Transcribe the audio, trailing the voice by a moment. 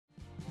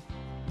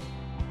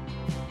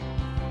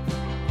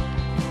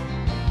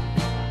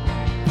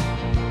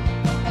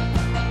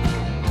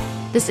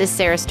This is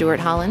Sarah Stewart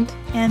Holland.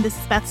 And this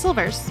is Beth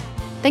Silvers.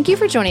 Thank you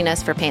for joining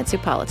us for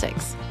Pantsuit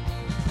Politics.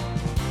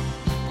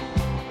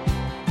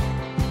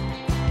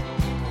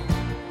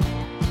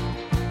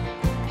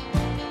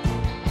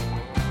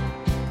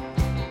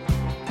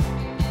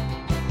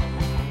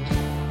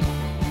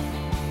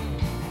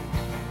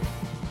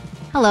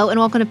 Hello, and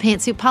welcome to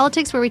Pantsuit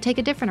Politics, where we take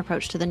a different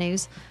approach to the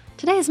news.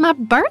 Today is my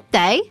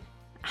birthday.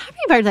 Happy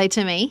birthday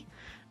to me.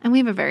 And we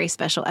have a very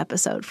special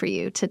episode for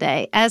you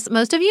today. As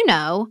most of you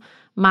know,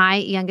 my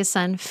youngest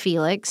son,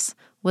 Felix,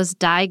 was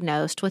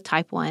diagnosed with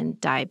type 1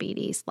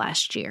 diabetes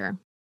last year.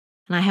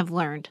 And I have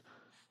learned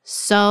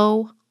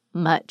so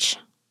much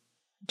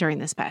during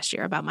this past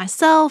year about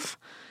myself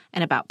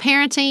and about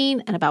parenting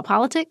and about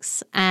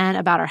politics and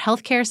about our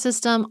healthcare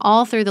system,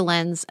 all through the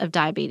lens of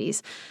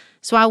diabetes.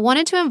 So I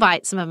wanted to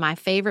invite some of my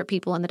favorite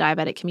people in the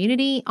diabetic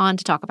community on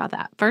to talk about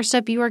that. First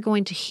up, you are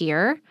going to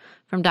hear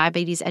from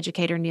diabetes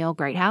educator Neil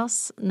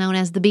Greathouse, known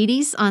as the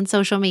Beaties on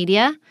social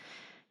media.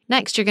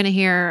 Next, you're going to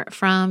hear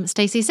from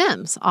Stacy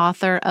Sims,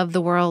 author of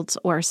The World's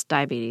Worst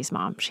Diabetes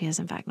Mom. She is,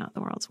 in fact, not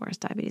the world's worst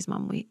diabetes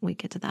mom. We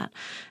get to that.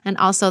 And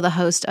also the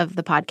host of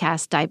the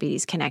podcast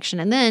Diabetes Connection.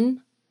 And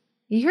then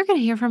you're going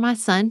to hear from my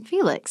son,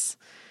 Felix,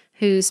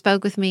 who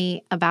spoke with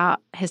me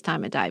about his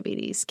time at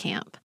diabetes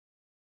camp.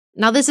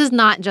 Now, this is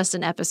not just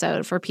an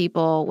episode for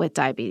people with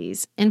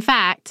diabetes. In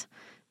fact,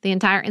 the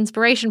entire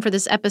inspiration for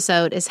this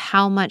episode is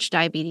how much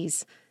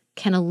diabetes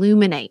can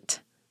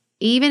illuminate,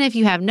 even if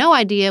you have no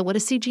idea what a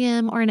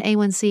CGM or an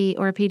A1C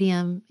or a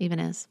PDM even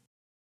is.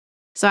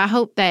 So I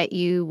hope that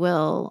you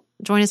will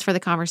join us for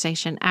the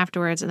conversation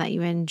afterwards and that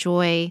you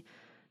enjoy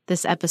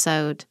this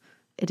episode.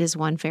 It is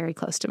one very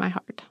close to my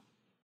heart.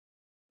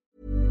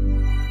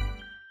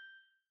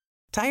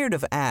 Tired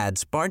of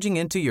ads barging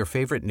into your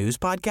favorite news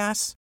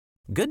podcasts?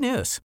 Good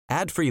news.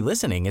 Ad-free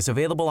listening is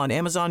available on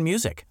Amazon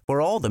Music for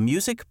all the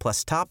music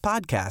plus top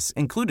podcasts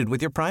included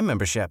with your Prime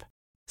membership.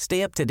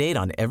 Stay up to date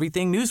on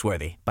everything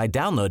newsworthy by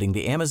downloading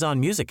the Amazon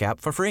Music app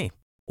for free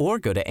or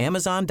go to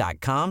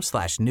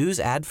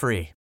amazon.com/news ad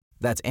free.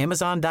 That's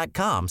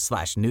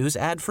amazon.com/news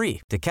ad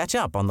free to catch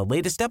up on the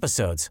latest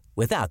episodes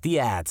without the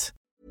ads.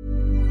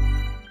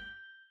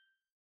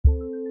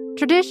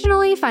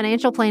 Traditionally,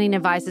 financial planning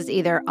advice is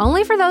either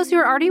only for those who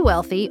are already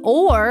wealthy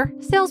or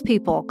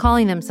salespeople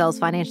calling themselves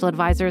financial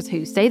advisors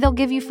who say they'll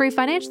give you free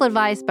financial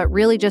advice but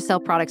really just sell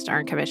products to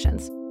earn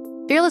commissions.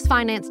 Fearless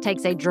Finance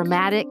takes a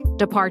dramatic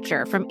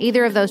departure from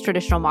either of those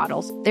traditional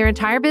models. Their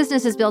entire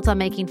business is built on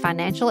making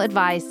financial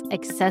advice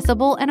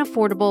accessible and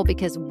affordable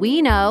because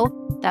we know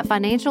that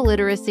financial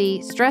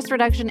literacy, stress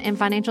reduction, and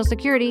financial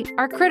security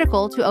are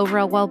critical to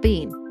overall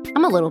well-being.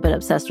 I'm a little bit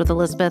obsessed with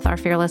Elizabeth, our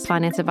Fearless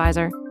Finance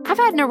advisor. I've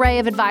had an array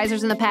of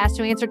advisors in the past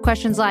who answered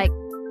questions like,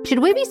 should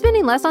we be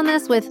spending less on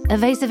this, with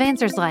evasive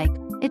answers like,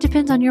 it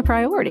depends on your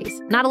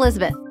priorities. Not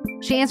Elizabeth.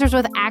 She answers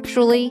with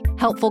actually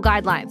helpful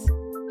guidelines.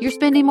 You're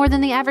spending more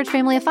than the average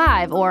family of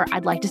 5, or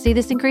I'd like to see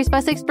this increase by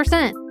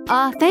 6%.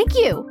 Thank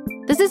you.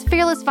 This is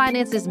Fearless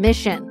Finance's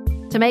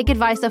mission, to make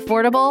advice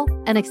affordable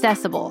and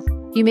accessible.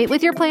 You meet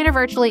with your planner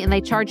virtually and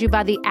they charge you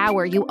by the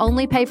hour. You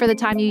only pay for the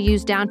time you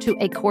use down to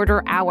a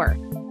quarter hour.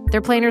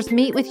 Their planners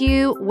meet with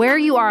you where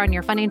you are on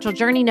your financial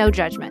journey, no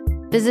judgment.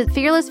 Visit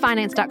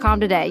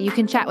fearlessfinance.com today. You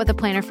can chat with a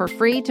planner for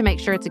free to make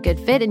sure it's a good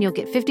fit, and you'll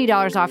get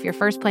 $50 off your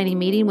first planning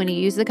meeting when you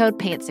use the code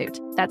PANTSUIT.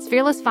 That's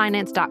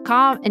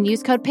fearlessfinance.com and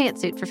use code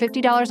PANTSUIT for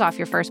 $50 off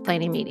your first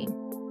planning meeting.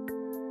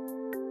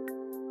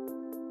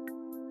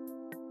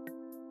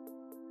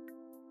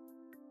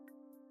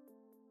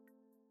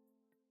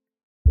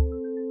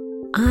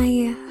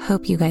 I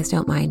hope you guys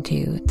don't mind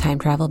to time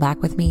travel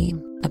back with me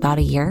about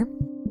a year.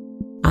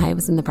 I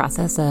was in the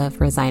process of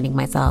resigning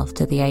myself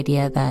to the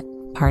idea that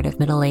part of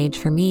middle age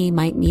for me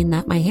might mean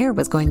that my hair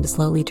was going to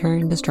slowly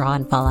turn to straw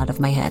and fall out of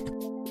my head.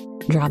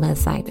 Drama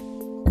aside,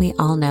 we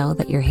all know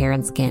that your hair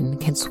and skin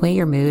can sway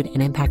your mood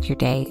and impact your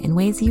day in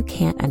ways you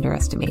can't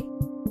underestimate.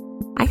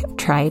 I have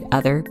tried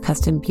other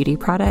custom beauty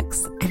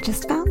products and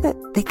just found that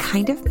they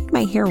kind of made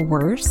my hair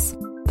worse.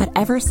 But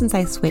ever since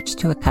I switched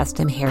to a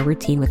custom hair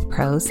routine with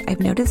Prose, I've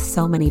noticed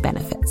so many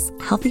benefits.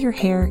 Healthier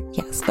hair,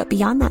 yes, but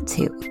beyond that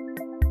too.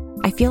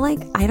 I feel like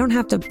I don't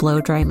have to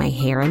blow dry my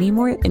hair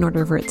anymore in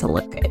order for it to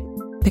look good,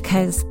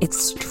 because it's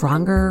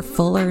stronger,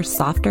 fuller,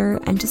 softer,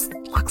 and just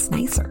looks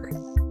nicer.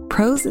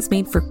 Prose is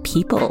made for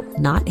people,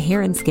 not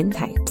hair and skin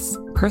types.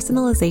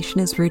 Personalization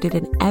is rooted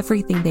in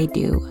everything they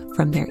do,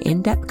 from their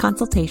in-depth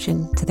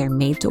consultation to their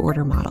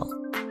made-to-order model.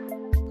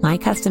 My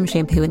custom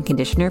shampoo and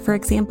conditioner, for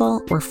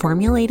example, were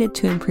formulated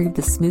to improve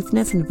the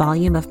smoothness and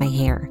volume of my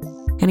hair.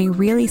 And I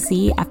really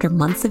see, after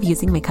months of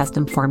using my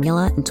custom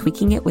formula and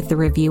tweaking it with the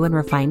Review and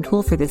Refine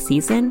tool for this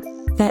season,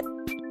 that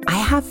I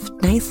have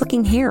nice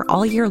looking hair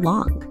all year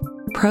long.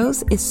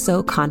 Prose is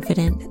so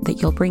confident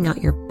that you'll bring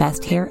out your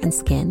best hair and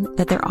skin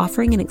that they're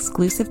offering an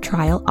exclusive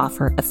trial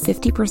offer of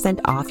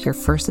 50% off your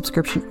first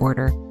subscription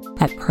order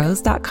at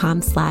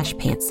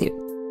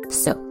prose.com/pantsuit.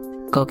 So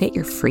go get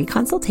your free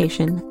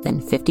consultation, then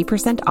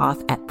 50%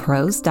 off at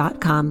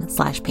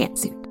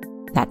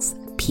prose.com/pantsuit. That's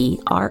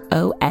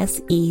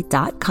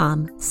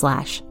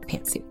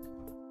prose.com/pantsuit.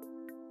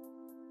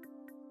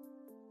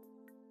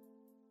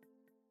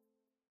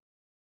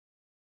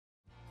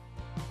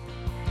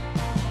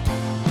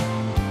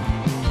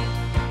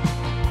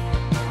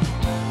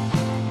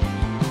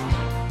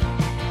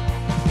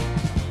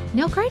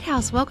 Neil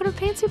Greathouse, welcome to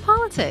Pantsuit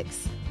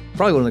Politics.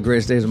 Probably one of the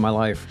greatest days of my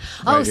life.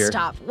 Oh,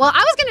 stop. Well, I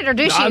was going to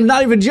introduce you. I'm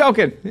not even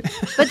joking.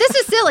 But this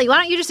is silly. Why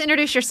don't you just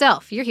introduce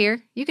yourself? You're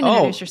here. You can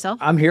introduce yourself.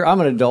 I'm here. I'm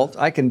an adult.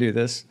 I can do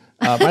this.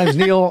 My name's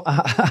Neil.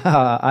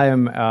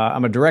 I'm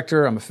a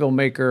director. I'm a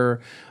filmmaker.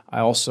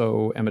 I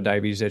also am a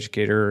diabetes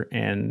educator,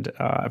 and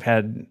I've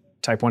had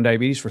type 1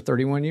 diabetes for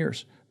 31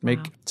 years. Make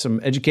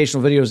some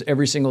educational videos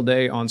every single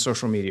day on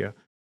social media.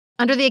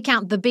 Under the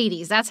account The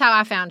Beaties. That's how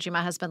I found you.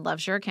 My husband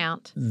loves your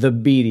account. The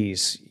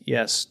Beaties,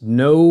 yes.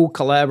 No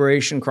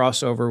collaboration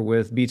crossover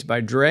with Beats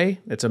by Dre.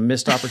 It's a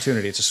missed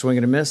opportunity. It's a swing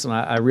and a miss, and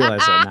I realize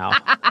that now.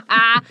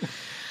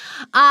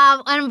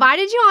 I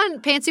invited you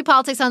on Pantsuit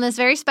Politics on this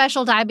very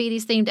special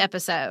diabetes-themed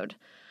episode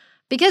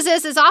because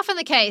this is often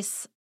the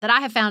case that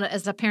I have found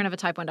as a parent of a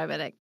type 1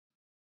 diabetic.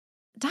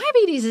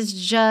 Diabetes is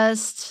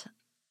just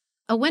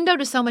a window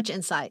to so much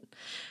insight.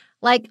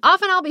 Like,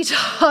 often I'll be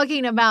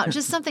talking about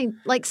just something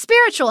like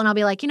spiritual, and I'll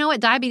be like, you know what?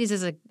 Diabetes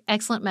is an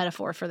excellent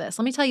metaphor for this.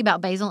 Let me tell you about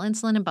basal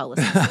insulin and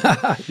bolus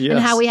insulin Yes. and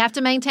how we have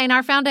to maintain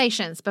our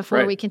foundations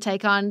before we can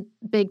take on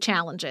big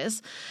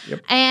challenges.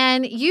 Yep.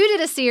 And you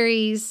did a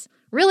series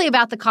really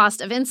about the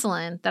cost of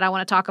insulin that I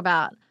want to talk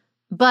about,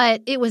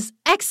 but it was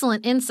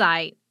excellent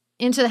insight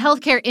into the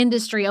healthcare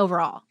industry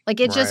overall. Like,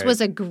 it just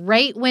was a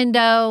great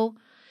window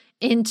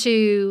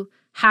into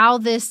how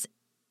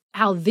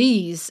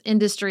these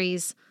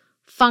industries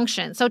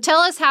function. So tell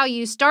us how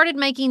you started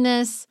making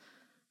this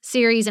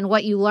series and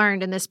what you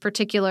learned in this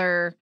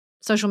particular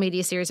social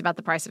media series about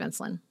the price of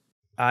insulin.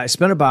 I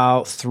spent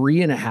about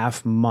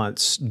 3.5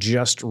 months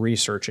just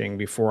researching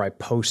before I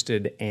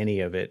posted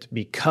any of it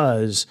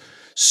because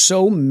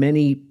so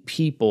many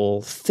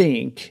people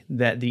think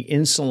that the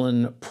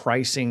insulin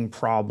pricing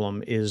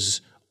problem is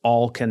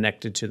all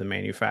connected to the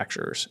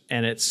manufacturers.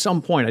 And at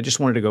some point, I just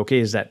wanted to go, okay,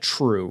 is that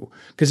true?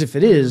 Because if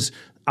it is,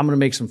 I'm going to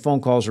make some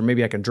phone calls, or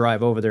maybe I can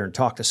drive over there and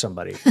talk to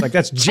somebody. Like,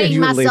 that's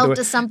genuinely myself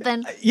to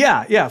something.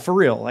 Yeah, for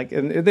real. Like,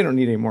 and they don't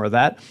need any more of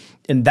that.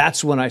 And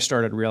that's when I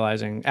started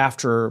realizing,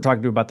 after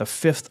talking to about the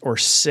 5th or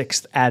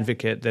 6th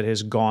advocate that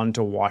has gone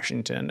to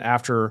Washington,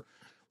 after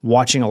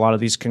watching a lot of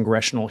these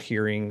congressional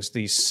hearings,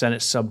 these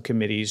Senate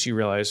subcommittees, you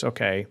realize,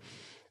 okay,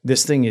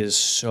 this thing is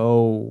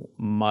so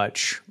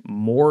much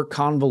more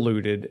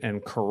convoluted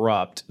and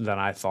corrupt than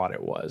I thought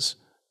it was.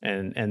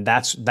 And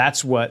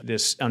that's what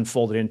this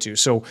unfolded into.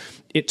 So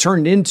it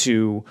turned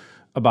into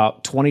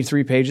about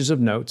 23 pages of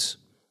notes.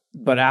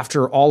 But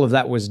after all of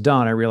that was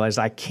done, I realized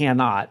I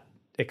cannot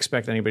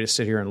expect anybody to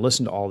sit here and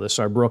listen to all this.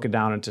 So I broke it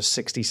down into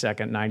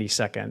 60-second,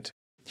 90-second.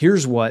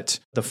 Here's what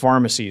the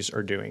pharmacies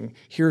are doing.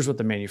 Here's what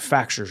the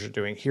manufacturers are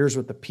doing. Here's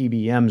what the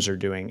PBMs are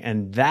doing.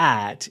 And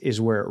that is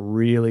where it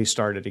really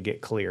started to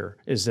get clear,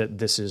 is that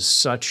this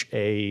is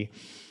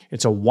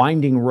it's a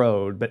winding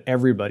road, but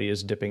everybody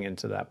is dipping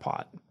into that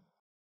pot.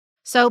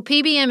 So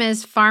PBM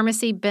is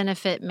Pharmacy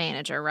Benefit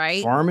Manager,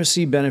 right?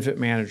 Pharmacy Benefit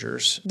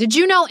Managers. Did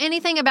you know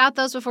anything about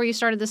those before you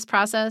started this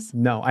process?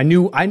 No,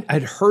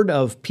 I'd heard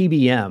of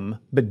PBM,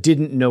 but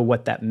didn't know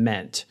what that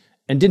meant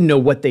and didn't know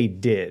what they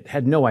did.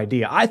 Had no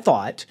idea. I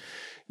thought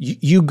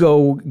you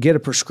go get a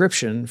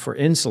prescription for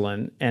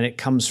insulin and it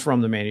comes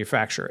from the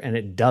manufacturer, and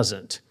it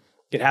doesn't.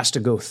 It has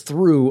to go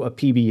through a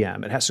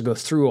PBM. It has to go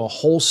through a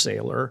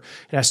wholesaler.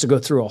 It has to go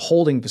through a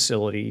holding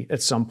facility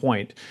at some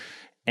point.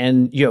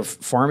 And you have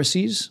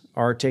pharmacies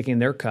are taking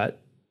their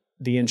cut,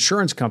 the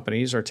insurance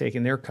companies are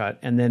taking their cut,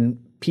 and then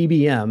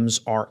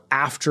PBMs are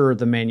after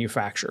the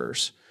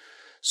manufacturers.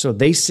 So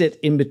they sit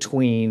in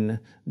between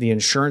the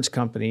insurance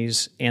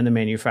companies and the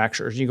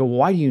manufacturers. You go,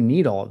 why do you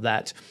need all of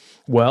that?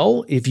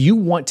 Well, if you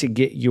want to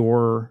get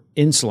your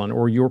insulin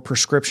or your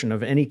prescription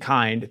of any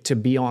kind to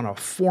be on a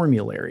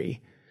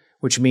formulary,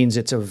 which means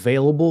it's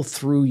available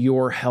through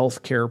your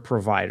healthcare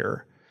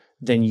provider,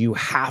 then you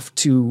have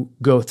to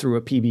go through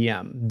a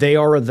PBM. They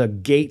are the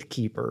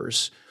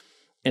gatekeepers.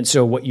 And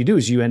so what you do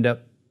is you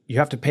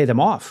have to pay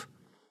them off.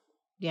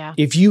 Yeah.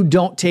 If you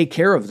don't take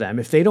care of them,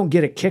 if they don't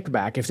get a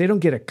kickback, if they don't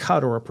get a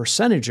cut or a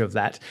percentage of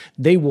that,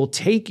 they will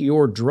take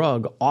your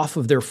drug off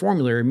of their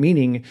formulary,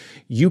 meaning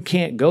you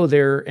can't go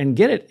there and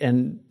get it,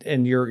 and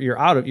you're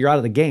out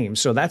of the game.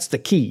 So that's the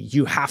key.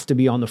 You have to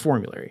be on the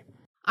formulary.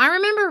 I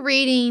remember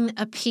reading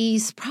a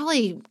piece,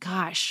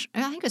 I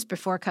think it was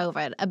before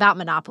COVID, about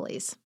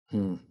monopolies.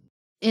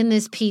 In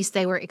this piece,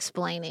 they were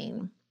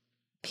explaining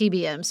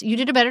PBMs. You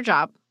did a better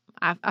job.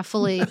 I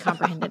fully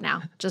comprehend it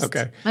now. Just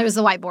okay. It was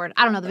the whiteboard.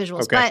 I don't know the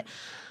visuals, okay. But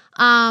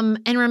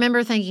and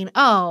remember thinking,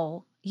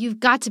 oh, you've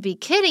got to be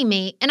kidding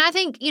me. And I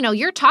think,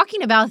 you're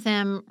talking about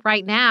them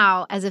right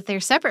now as if they're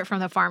separate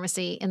from the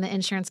pharmacy and the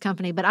insurance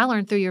company. But I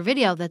learned through your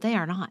video that they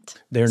are not.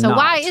 They're not. So not.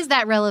 why is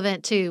that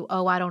relevant to,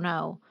 I don't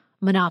know,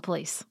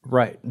 monopolies?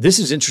 Right. This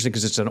is interesting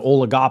because it's an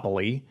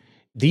oligopoly.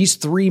 These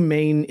three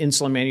main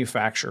insulin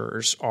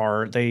manufacturers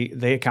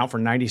they account for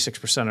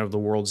 96% of the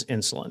world's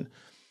insulin,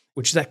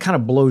 which that kind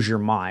of blows your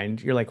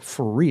mind. You're like,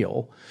 for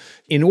real?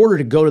 In order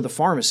to go to the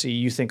pharmacy,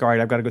 you think, all right,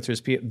 I've got to go through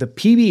this. The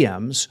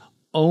PBMs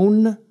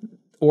own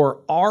or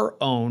are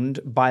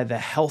owned by the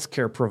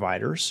healthcare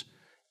providers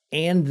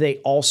and they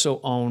also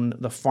own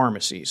the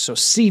pharmacies. So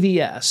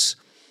CVS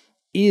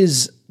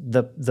is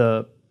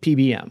the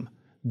PBM.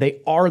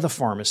 They are the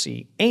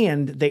pharmacy,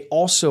 and they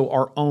also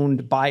are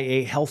owned by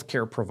a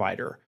healthcare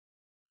provider.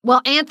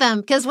 Well,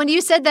 Anthem, because when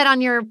you said that on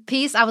your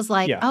piece, I was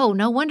like, oh,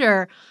 no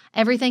wonder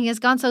everything has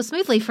gone so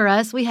smoothly for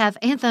us. We have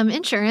Anthem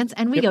insurance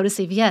and we go to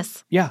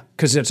CVS. Yeah,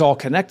 because it's all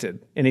connected.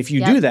 And if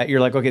you do that,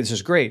 you're like, okay, this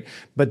is great.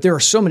 But there are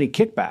so many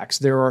kickbacks.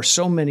 There are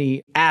so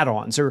many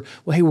add-ons. Or,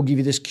 well, hey, we'll give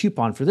you this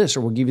coupon for this,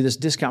 or we'll give you this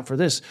discount for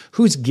this.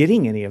 Who's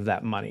getting any of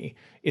that money?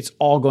 It's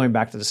all going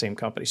back to the same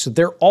company. So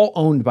they're all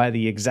owned by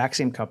the exact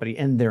same company,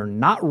 and they're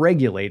not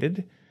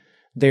regulated.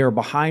 They are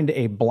behind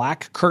a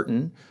black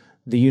curtain.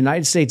 The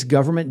United States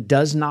government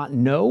does not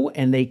know,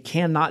 and they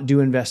cannot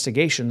do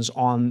investigations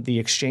on the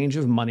exchange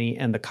of money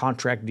and the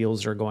contract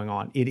deals that are going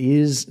on. It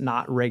is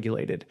not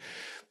regulated.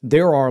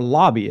 There are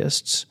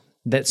lobbyists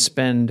that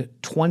spend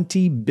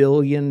 $20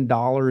 billion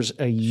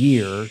a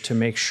year to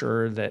make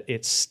sure that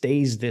it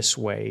stays this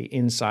way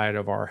inside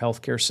of our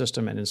healthcare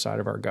system and inside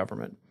of our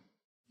government.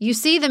 You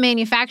see the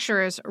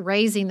manufacturers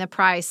raising the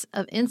price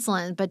of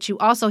insulin, but you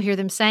also hear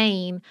them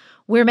saying,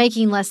 we're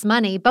making less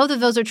money. Both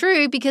of those are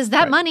true because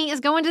that money is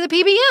going to the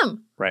PBM.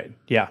 Right.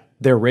 Yeah.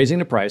 They're raising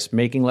the price,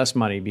 making less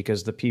money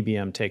because the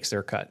PBM takes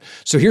their cut.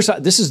 So here's how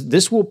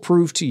this will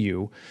prove to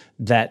you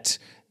that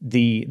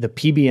the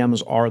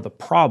PBMs are the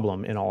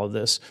problem in all of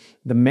this.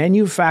 The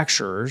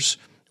manufacturers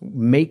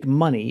make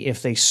money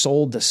if they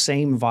sold the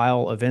same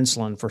vial of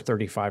insulin for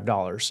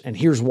 $35. And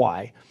here's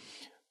why.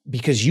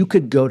 Because you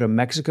could go to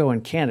Mexico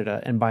and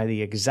Canada and buy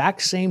the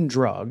exact same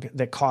drug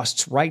that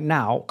costs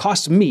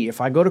me, if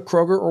I go to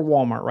Kroger or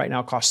Walmart right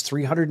now, costs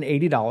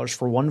 $380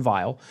 for one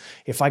vial.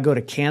 If I go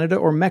to Canada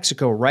or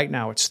Mexico right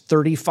now, it's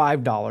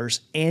 $35,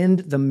 and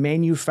the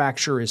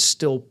manufacturer is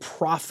still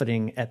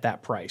profiting at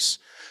that price.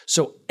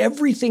 So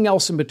everything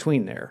else in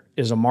between there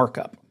is a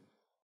markup.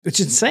 It's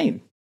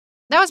insane.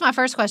 That was my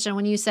first question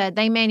when you said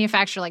they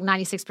manufacture like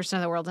 96%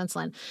 of the world's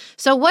insulin.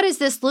 So what does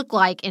this look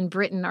like in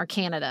Britain or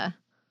Canada?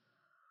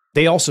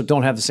 They also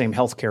don't have the same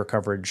healthcare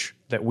coverage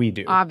that we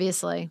do.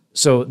 Obviously.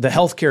 So the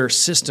healthcare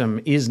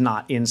system is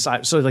not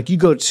inside. So like you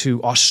go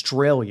to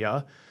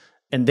Australia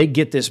and they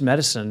get this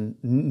medicine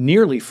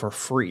nearly for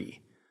free.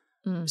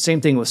 Same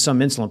thing with some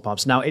insulin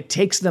pumps. Now, it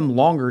takes them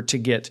longer to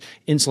get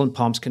insulin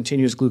pumps,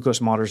 continuous glucose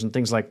monitors, and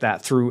things like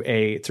that through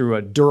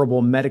a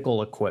durable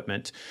medical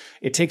equipment.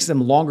 It takes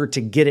them longer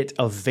to get it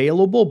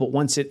available, but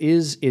once it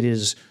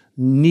is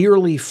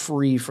nearly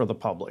free for the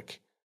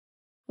public.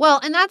 Well,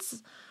 and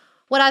that's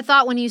what I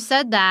thought when you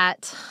said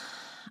that,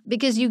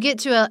 because you get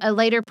to a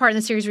later part in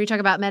the series where you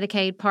talk about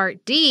Medicaid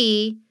Part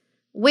D,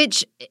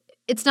 which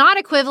it's not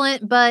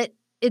equivalent, but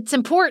it's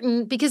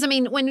important because, I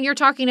mean, when you're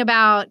talking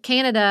about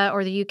Canada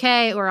or the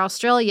UK or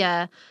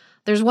Australia,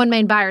 there's one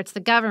main buyer, it's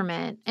the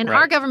government. And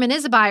our government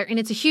is a buyer, and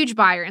it's a huge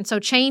buyer. And so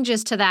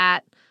changes to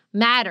that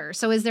matter.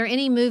 So is there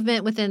any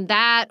movement within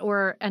that?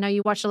 Or I know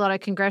you watched a lot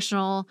of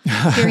congressional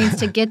hearings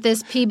to get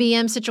this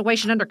PBM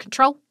situation under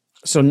control?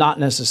 So not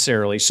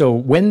necessarily. So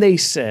when they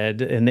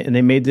said, and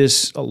they made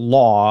this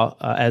law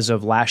as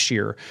of last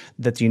year,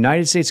 that the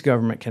United States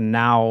government can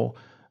now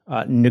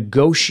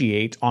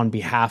negotiate on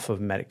behalf of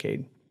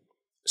Medicaid,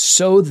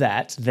 so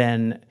that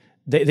then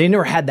they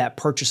never had that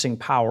purchasing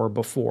power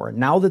before.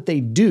 Now that they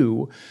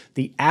do,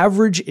 the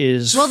average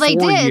is 4 years.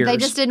 Well, they did. They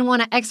just didn't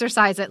want to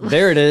exercise it.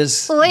 There it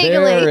is. Legally.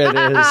 There it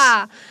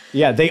is.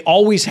 Yeah, they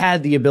always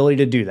had the ability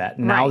to do that.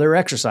 Now they're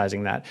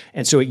exercising that.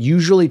 And so it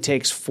usually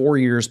takes 4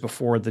 years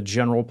before the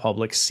general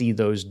public see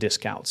those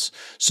discounts.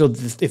 So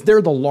if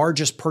they're the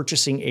largest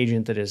purchasing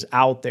agent that is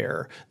out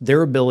there,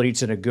 their ability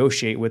to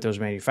negotiate with those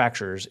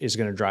manufacturers is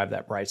going to drive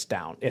that price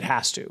down. It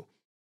has to.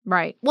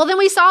 Right. Well, then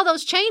we saw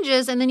those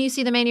changes, and then you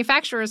see the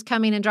manufacturers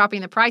coming and dropping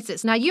the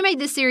prices. Now, you made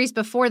this series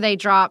before they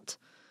dropped.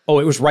 Oh,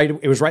 it was right in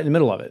the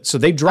middle of it. So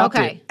they dropped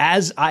it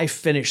as I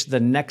finished the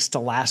next to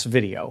last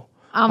video.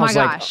 Oh, my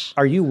gosh.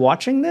 Like, are you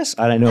watching this?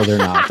 I know they're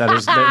not. They're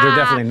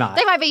definitely not.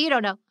 They might be. You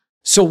don't know.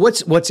 So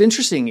what's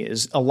interesting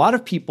is a lot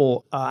of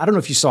people, I don't know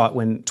if you saw it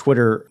when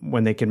Twitter,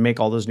 when they can make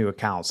all those new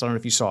accounts. I don't know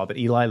if you saw it, but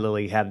Eli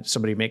Lilly had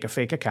somebody make a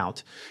fake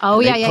account.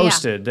 Oh, They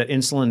posted that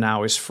insulin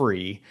now is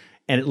free.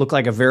 And it looked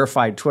like a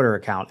verified Twitter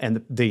account.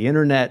 And the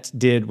internet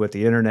did what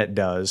the internet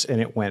does,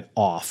 and it went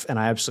off. And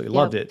I absolutely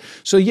loved it.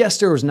 So yes,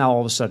 there was now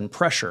all of a sudden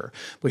pressure.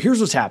 But here's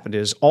what's happened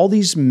is all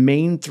these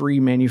main 3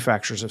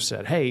 manufacturers have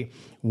said, hey,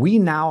 we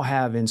now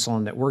have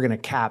insulin that we're going to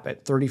cap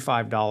at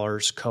 $35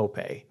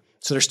 copay.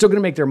 So they're still going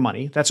to make their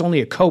money. That's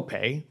only a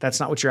copay. That's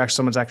not what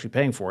someone's actually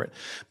paying for it.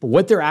 But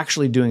what they're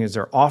actually doing is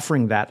they're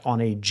offering that on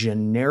a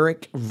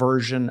generic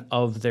version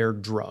of their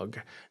drug,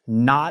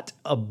 not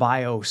a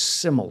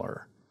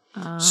biosimilar.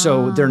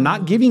 So they're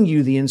not giving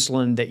you the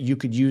insulin that you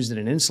could use in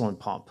an insulin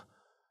pump,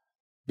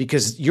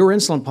 because your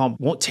insulin pump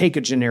won't take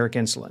a generic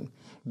insulin,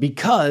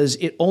 because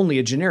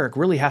a generic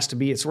really has to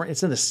be, it's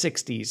in the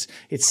 60s.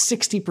 It's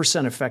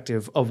 60%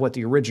 effective of what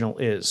the original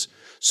is.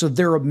 So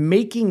they're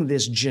making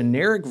this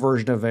generic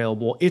version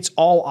available. It's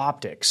all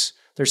optics.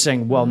 They're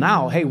saying, well,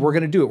 now, hey, we're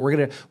going to do it.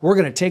 We're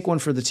going to take one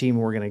for the team.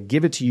 And we're going to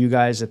give it to you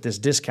guys at this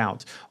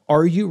discount.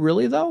 Are you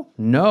really, though?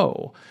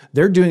 No.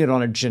 They're doing it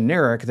on a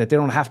generic that they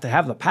don't have to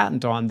have the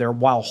patent on there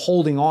while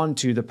holding on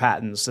to the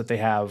patents that they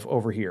have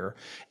over here.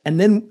 And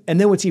then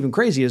what's even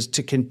crazy is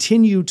to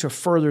continue to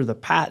further the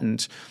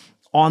patent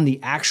on the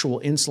actual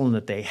insulin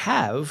that they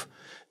have,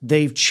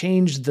 they've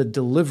changed the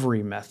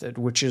delivery method,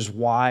 which is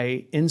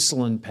why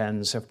insulin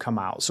pens have come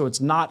out. So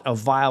it's not a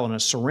vial and a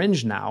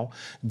syringe now.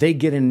 They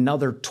get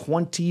another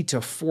 20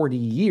 to 40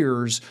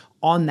 years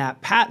on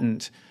that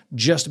patent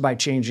just by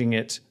changing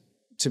it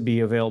to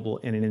be available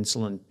in an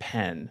insulin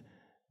pen.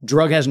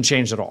 Drug hasn't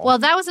changed at all. Well,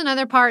 that was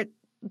another part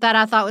that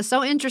I thought was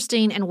so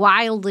interesting and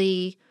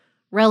wildly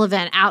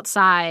relevant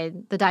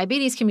outside the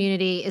diabetes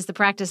community is the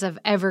practice of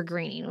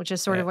evergreening, which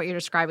is sort of what you're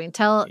describing.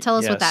 Tell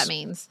us what that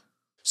means.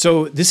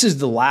 So this is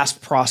the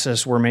last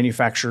process where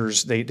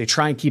manufacturers, they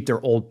try and keep their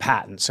old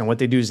patents. And what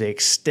they do is they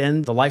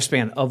extend the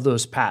lifespan of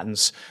those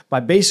patents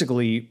by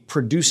basically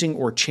producing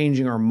or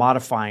changing or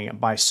modifying it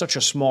by such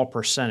a small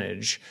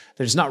percentage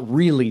that it's not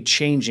really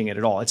changing it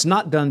at all. It's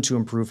not done to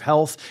improve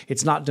health.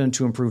 It's not done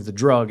to improve the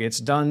drug. It's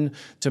done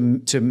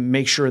to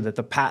make sure that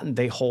the patent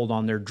they hold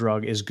on their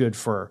drug is good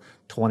for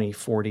 20,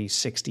 40,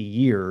 60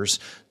 years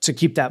to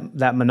keep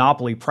that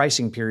monopoly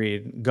pricing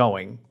period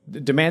going. The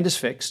demand is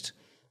fixed.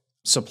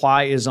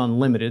 Supply is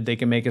unlimited. They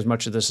can make as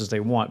much of this as they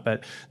want.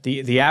 But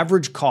the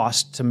average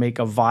cost to make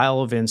a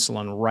vial of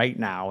insulin right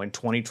now in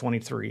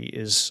 2023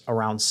 is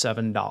around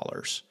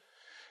 $7.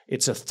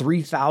 It's a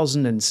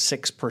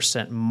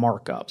 3,006%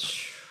 markup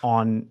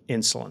on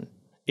insulin.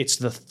 It's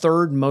the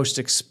third most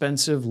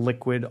expensive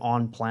liquid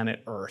on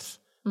planet Earth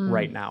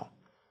right now.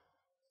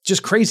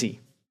 Just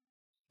crazy.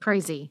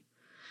 Crazy.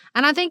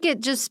 And I think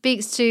it just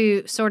speaks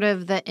to sort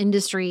of the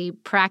industry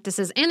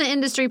practices and the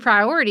industry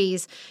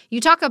priorities.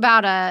 You talk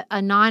about a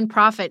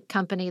nonprofit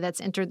company that's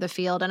entered the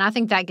field, and I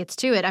think that gets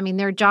to it. I mean,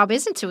 their job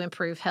isn't to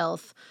improve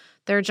health.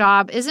 Their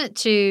job isn't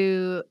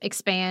to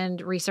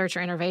expand research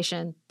or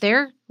innovation.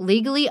 They're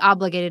legally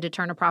obligated to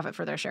turn a profit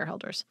for their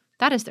shareholders.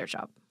 That is their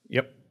job.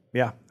 Yep.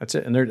 Yeah, that's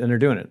it. And they're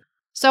doing it.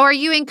 So are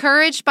you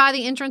encouraged by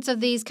the entrance of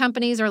these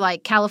companies or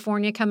like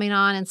California coming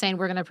on and saying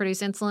we're going to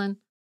produce insulin?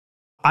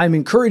 I'm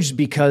encouraged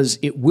because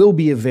it will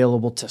be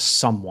available to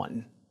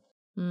someone.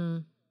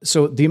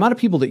 So the amount of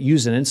people that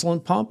use an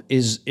insulin pump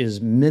is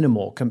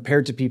minimal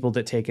compared to people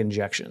that take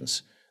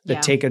injections,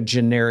 that take a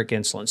generic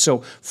insulin.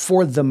 So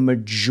for the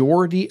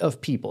majority of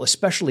people,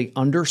 especially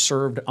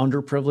underserved,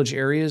 underprivileged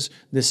areas,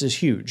 this is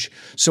huge.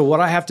 So what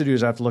I have to do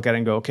is I have to look at it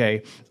and go,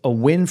 okay, a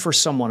win for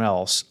someone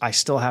else, I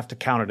still have to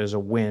count it as a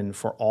win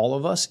for all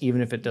of us,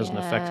 even if it doesn't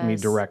affect me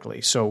directly.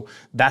 So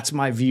that's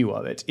my view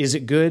of it. Is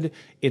it good?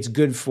 It's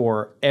good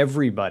for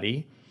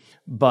everybody,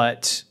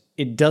 but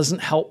it doesn't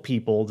help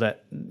people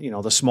that,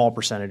 the small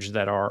percentage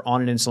that are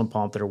on an insulin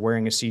pump, that are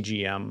wearing a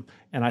CGM.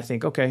 And I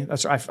think, okay,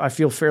 I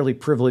feel fairly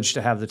privileged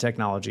to have the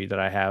technology that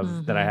I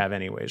have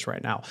anyways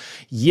right now.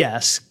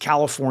 Yes,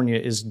 California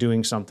is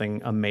doing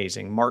something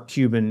amazing. Mark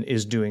Cuban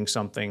is doing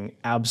something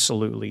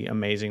absolutely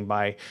amazing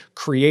by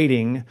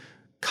creating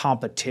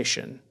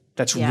competition.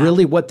 That's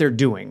really what they're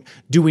doing.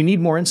 Do we need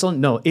more insulin?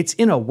 No, it's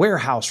in a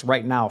warehouse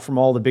right now from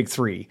all the big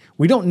three.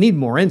 We don't need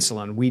more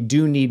insulin. We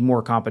do need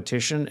more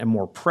competition and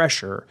more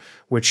pressure,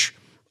 which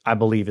I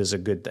believe is a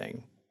good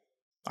thing,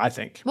 I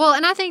think. Well,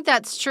 and I think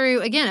that's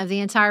true, again, of the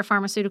entire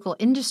pharmaceutical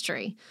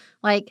industry.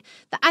 Like,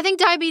 I think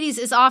diabetes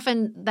is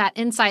often that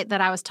insight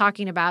that I was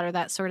talking about, or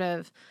that sort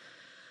of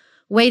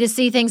way to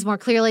see things more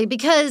clearly,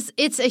 because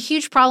it's a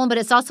huge problem, but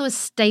it's also a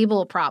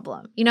stable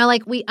problem.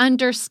 Like we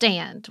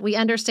understand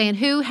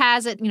who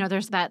has it.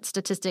 There's that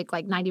statistic,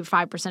 like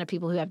 95% of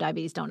people who have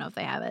diabetes don't know if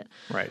they have it.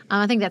 Right.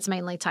 I think that's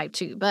mainly type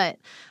 2. But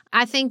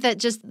I think that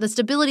just the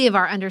stability of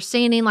our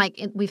understanding,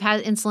 we've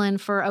had insulin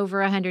for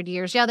over 100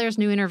 years. Yeah, there's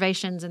new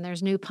innovations and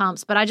there's new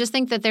pumps, but I just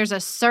think that there's a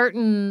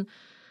certain,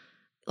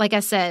 like I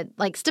said,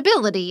 like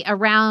stability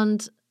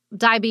around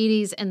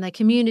diabetes and the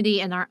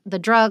community and the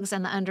drugs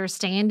and the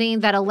understanding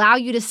that allow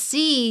you to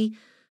see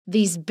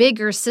these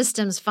bigger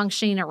systems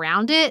functioning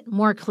around it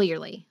more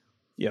clearly.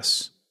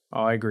 Yes.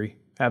 Oh, I agree.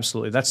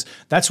 Absolutely.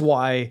 That's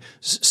why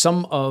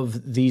some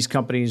of these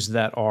companies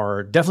that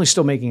are definitely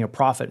still making a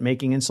profit,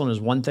 making insulin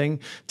is one thing.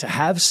 To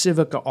have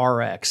Civica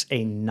RX,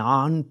 a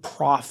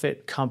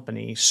non-profit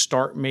company,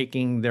 start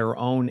making their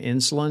own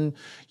insulin,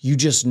 you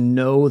just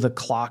know the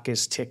clock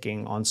is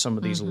ticking on some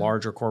of these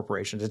larger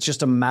corporations. It's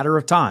just a matter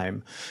of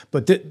time.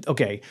 But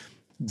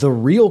the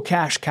real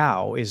cash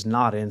cow is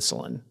not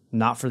insulin,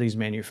 not for these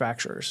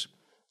manufacturers.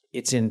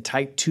 It's in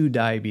type 2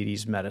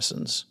 diabetes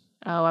medicines.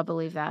 Oh, I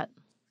believe that.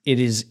 It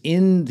is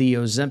in the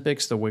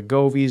Ozempics, the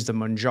Wegovy's, the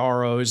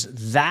Mounjaros.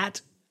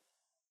 That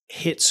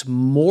hits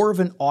more of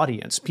an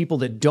audience, people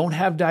that don't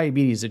have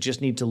diabetes that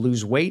just need to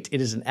lose weight. It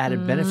is an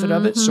added benefit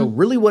of it. So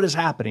really what is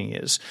happening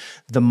is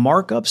the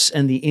markups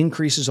and the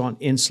increases on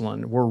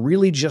insulin were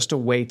really just a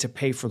way to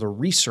pay for the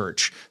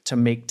research to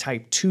make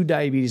type 2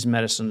 diabetes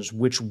medicines,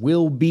 which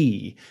will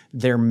be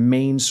their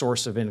main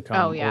source of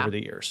income over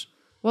the years.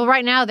 Well,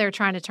 right now they're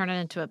trying to turn it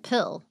into a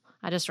pill.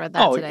 I just read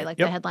that today. Yep.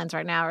 The headlines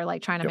right now are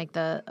like trying to make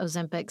the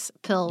Ozempic's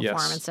pill Yes.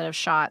 form instead of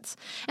shots.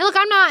 And look,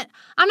 I'm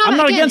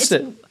not against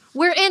it.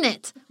 We're in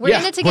it. We're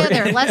in it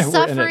together. Less We're in it.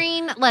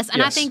 suffering, less.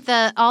 And I Yes. think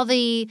all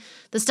the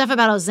stuff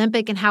about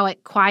Ozempic and how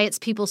it quiets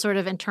people's sort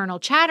of internal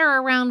chatter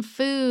around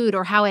food,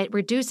 or how it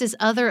reduces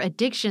other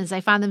addictions.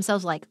 They find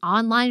themselves like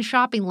online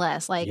shopping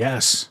less. Like,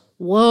 Yes.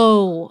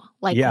 whoa.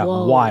 Like, Yeah,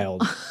 whoa.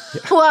 wild.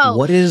 Whoa.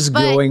 What is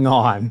But going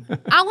on?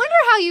 I wonder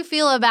how you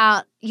feel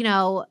about,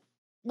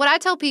 what I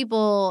tell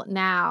people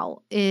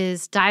now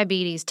is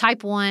diabetes,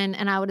 type 1,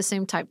 and I would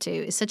assume type 2,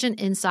 is such an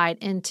insight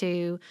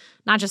into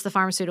not just the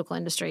pharmaceutical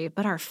industry,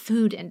 but our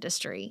food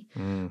industry.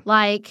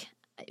 Like,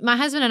 my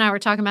husband and I were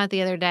talking about it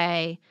the other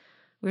day.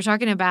 We were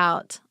talking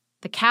about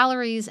the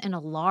calories in a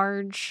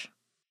large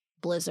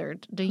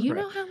Blizzard. Do you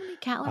know how many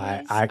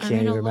calories? I are can't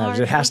in a even large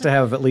imagine. It has to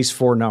have at least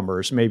 4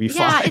 numbers, maybe 5.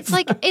 Yeah, it's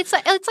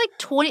like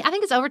 20. I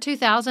think it's over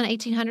 2,000,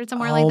 1,800,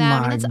 somewhere like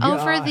that. And it's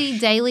over the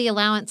daily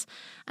allowance.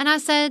 And I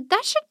said,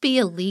 that should be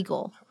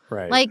illegal.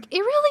 Right. Like, it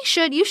really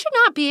should. You should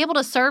not be able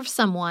to serve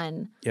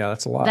someone Yeah,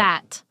 that's a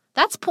lot.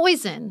 That's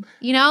poison.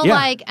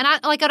 Yeah. And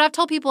I've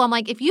told people, I'm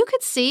like, if you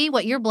could see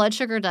what your blood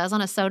sugar does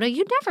on a soda,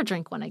 you'd never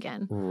drink one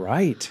again.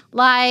 Right.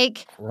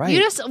 Like, Right.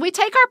 we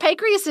take our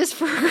pancreases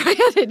for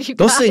granted, you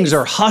Those guys. things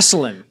are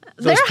hustling.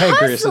 Those They're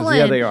pancreases. hustling.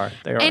 Yeah, they are.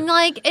 They are.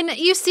 And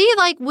you see,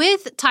 like,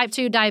 with type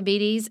 2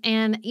 diabetes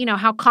and,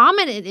 how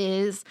common it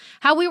is,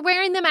 how we're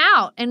wearing them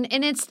out. And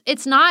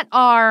it's not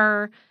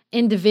our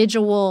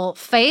individual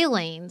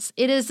failings.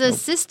 It is a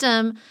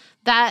system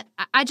that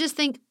I just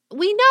think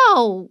we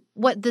know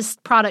what this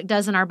product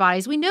does in our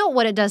bodies. We know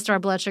what it does to our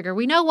blood sugar.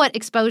 We know what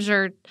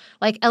exposure,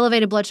 like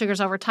elevated blood sugars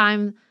over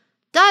time,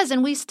 does.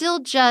 And we still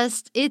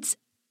it's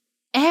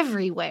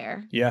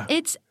everywhere. Yeah.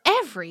 It's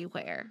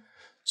everywhere.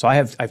 So I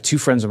have 2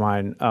 friends of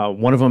mine.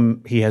 One of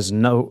them, he has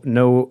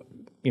no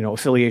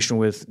affiliation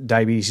with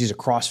diabetes. He's a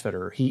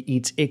CrossFitter. He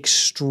eats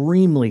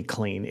extremely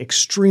clean,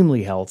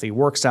 extremely healthy,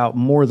 works out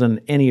more than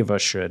any of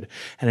us should.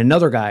 And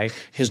another guy,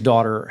 his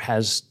daughter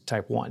has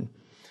type 1.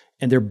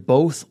 And they're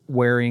both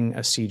wearing a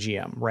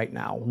CGM right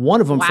now.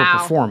 One of them for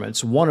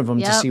performance, one of them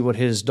to see what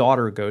his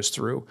daughter goes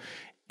through.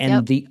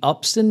 And the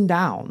ups and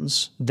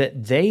downs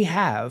that they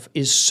have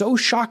is so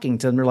shocking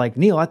to them. They're like,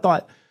 Neil, I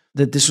thought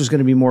that this was going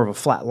to be more of a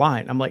flat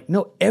line. I'm like,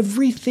 no,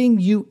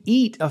 everything you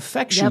eat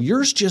affects you.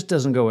 Yours just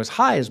doesn't go as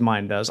high as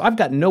mine does. I've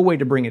got no way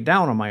to bring it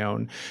down on my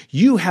own.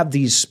 You have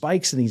these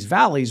spikes and these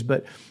valleys,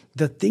 but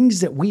the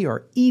things that we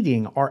are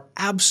eating are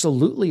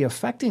absolutely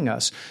affecting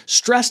us.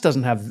 Stress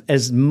doesn't have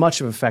as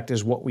much of an effect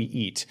as what we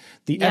eat.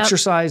 The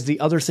exercise, the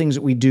other things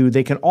that we do,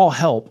 they can all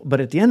help. But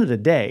at the end of the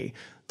day,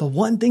 the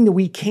one thing that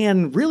we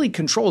can really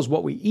control is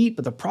what we eat.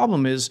 But the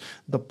problem is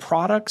the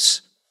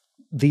products,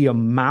 the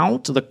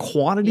amount, the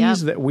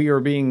quantities that we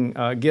are being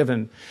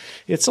given.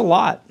 It's a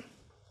lot.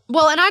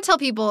 Well, and I tell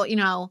people,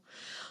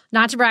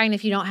 not to brag, and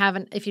if you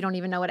don't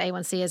even know what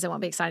A1C is, it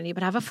won't be exciting to you,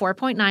 but I have a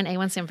 4.9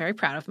 A1C. I'm very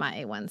proud of my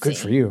A1C. Good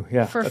for you.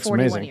 Yeah. For that's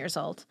 41 amazing. years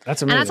old.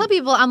 That's amazing. And I tell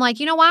people, I'm like,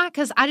 you know why?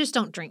 Because I just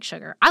don't drink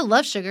sugar. I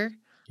love sugar.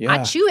 Yeah.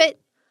 I chew it.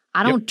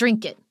 I don't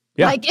drink it.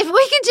 Yeah. Like, if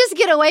we could just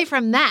get away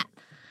from that.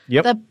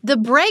 Yep. The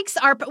breaks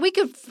are,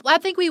 I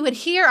think we would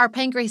hear our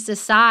pancreases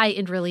sigh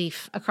in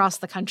relief across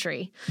the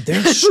country.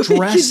 They're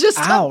stressed just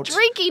out. stop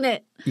drinking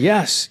it.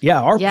 Yes.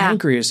 Yeah. Our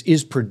pancreas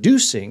is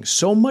producing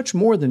so much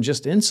more than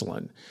just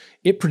insulin.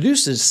 It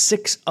produces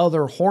 6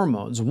 other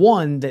hormones.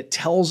 One that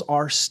tells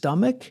our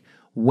stomach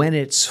when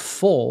it's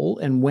full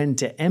and when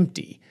to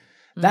empty.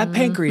 That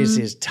pancreas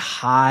is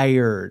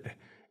tired.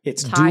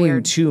 It's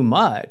doing too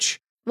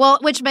much. Well,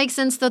 which makes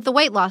sense that the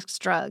weight loss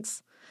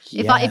drugs.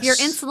 If you're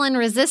insulin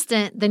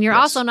resistant, then you're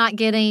also not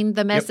getting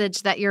the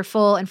message that you're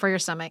full and for your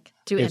stomach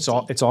to empty.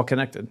 It's all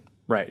connected.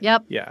 Right.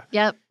 Yep. Yeah.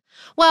 Yep.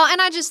 Well, and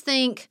I just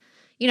think,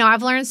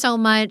 I've learned so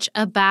much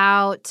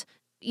about,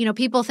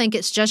 people think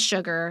it's just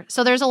sugar.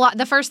 So there's a lot.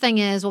 The first thing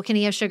is, well, can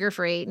you have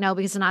sugar-free? No,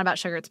 because it's not about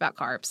sugar. It's about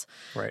carbs.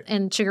 Right.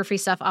 And sugar-free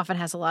stuff often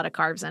has a lot of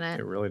carbs in it.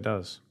 It really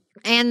does.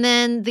 And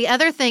then the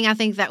other thing I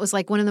think that was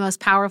like one of the most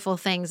powerful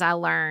things I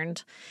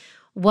learned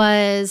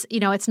was,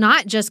 it's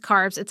not just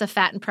carbs, it's a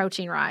fat and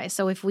protein rise.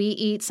 So if we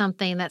eat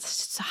something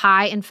that's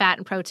high in fat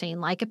and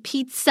protein, like a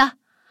pizza,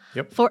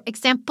 for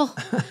example,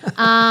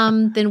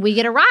 then we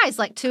get a rise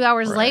like 2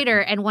 hours later.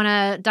 And when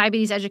a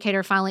diabetes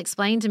educator finally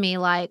explained to me,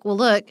 like, well,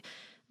 look,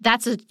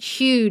 that's a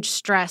huge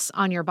stress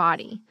on your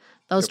body.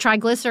 Those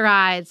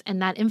triglycerides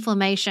and that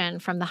inflammation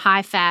from the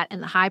high fat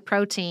and the high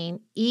protein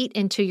eat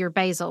into your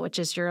basal, which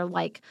is your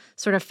like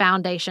sort of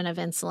foundation of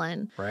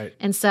insulin. Right.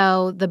 And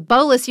so the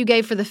bolus you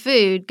gave for the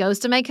food goes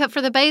to make up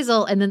for the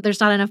basal, and then there's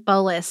not enough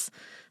bolus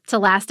to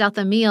last out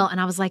the meal. And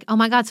I was like, oh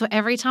my God, so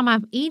every time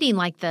I'm eating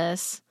like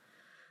this,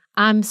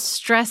 I'm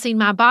stressing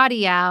my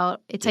body out.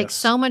 It takes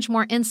so much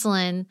more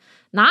insulin,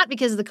 not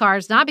because of the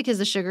carbs, not because of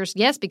the sugars,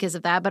 yes, because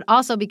of that, but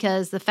also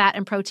because the fat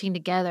and protein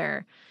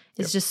together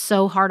is just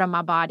so hard on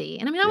my body.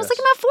 And I mean, I was like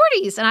in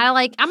my 40s,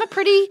 and I'm a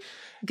pretty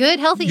good,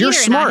 healthy eater,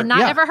 smart. and I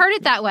had not ever heard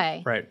it that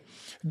way. Right.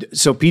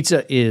 So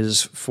pizza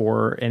is,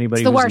 for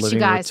anybody It's the who's worst, you living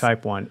with guys.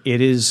 type 1,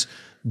 it is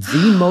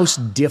the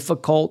most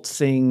difficult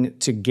thing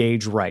to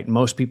gauge right.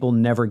 Most people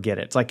never get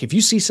it. It's like if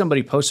you see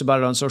somebody post about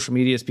it on social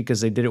media, it's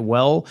because they did it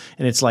well,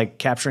 and it's like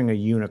capturing a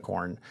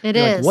unicorn. It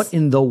You're is. like, what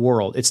in the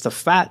world? It's the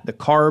fat, the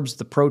carbs,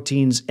 the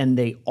proteins, and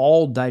they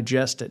all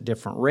digest at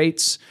different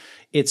rates.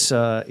 It's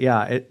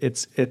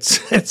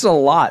it's a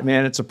lot,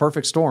 man. It's a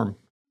perfect storm.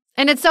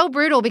 And it's so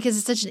brutal because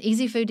it's such an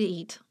easy food to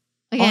eat.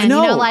 Again,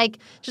 know. like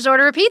just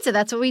order a pizza.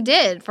 That's what we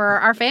did for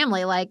our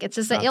family. Like it's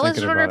just let's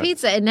just order a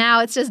pizza. And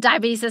now it's just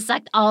diabetes has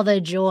sucked all the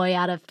joy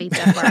out of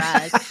pizza for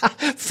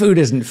us. Food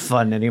isn't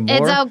fun anymore.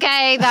 It's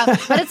okay though.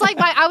 But it's like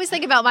I always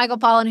think about Michael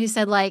Pollan, who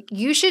said like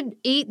you should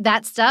eat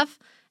that stuff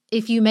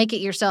if you make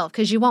it yourself,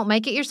 because you won't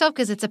make it yourself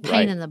because it's a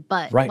pain in the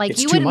butt. Right. Like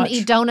It's you too wouldn't much.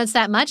 eat donuts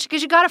that much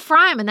because you got to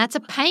fry them, and that's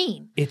a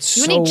pain. It's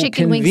you so wouldn't eat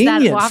chicken wings that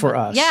convenient often. for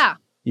us. Yeah.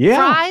 Yeah.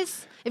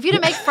 Fries. If you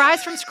didn't make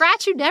fries from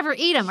scratch, you'd never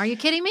eat them. Are you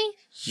kidding me?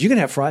 You can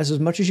have fries as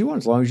much as you want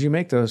as long as you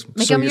make those.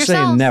 Make so them you're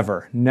yourselves. saying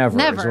never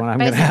is when I'm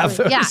going to have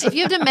those. basically. Yeah, if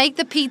you have to make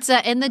the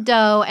pizza and the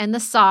dough and the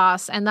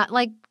sauce and that,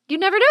 like, you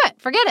never do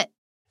it. Forget it.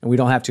 And we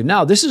don't have to.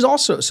 Now, this is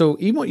also, so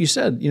even what you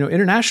said,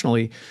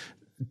 internationally,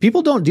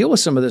 people don't deal with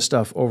some of this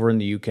stuff over in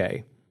the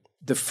UK.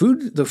 The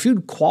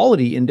food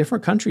quality in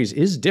different countries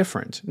is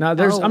different. Now,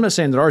 I'm not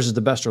saying that ours is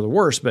the best or the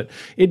worst, but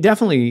it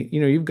definitely,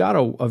 you've got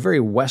a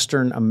very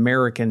Western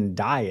American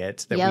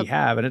diet that we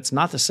have, and it's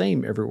not the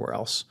same everywhere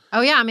else.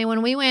 Oh, yeah. I mean,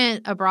 when we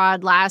went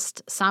abroad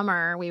last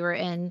summer, we were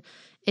in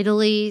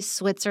Italy,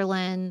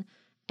 Switzerland,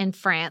 and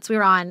France. We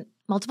were on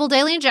multiple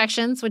daily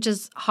injections, which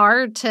is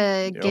hard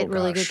to get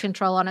really good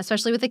control on,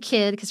 especially with a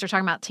kid, because they're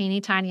talking about teeny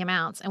tiny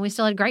amounts. And we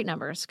still had great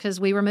numbers because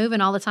we were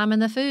moving all the time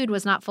and the food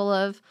was not full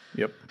of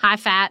high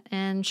fat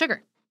and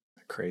sugar.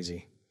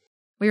 Crazy.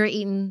 We were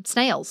eating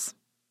snails.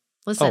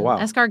 Listen,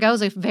 escargot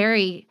is a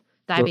very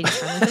diabetes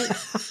friendly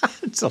food.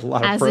 It's a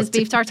lot of As protein. is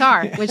beef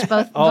tartare, which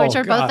are both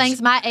gosh.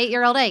 things my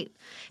 8-year-old ate.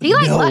 He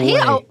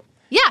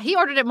he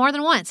ordered it more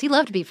than once. He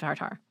loved beef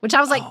tartare, which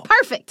I was like,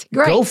 perfect,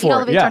 great. Go Eat for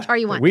all it. the beef tartare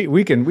you want.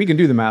 We can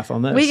do the math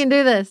on this. We can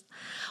do this.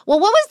 Well,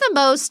 what was the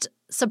most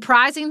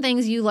surprising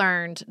things you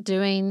learned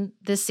doing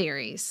this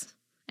series?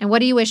 And what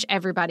do you wish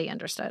everybody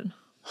understood?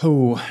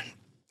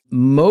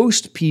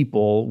 Most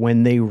people,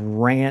 when they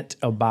rant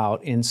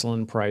about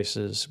insulin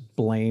prices,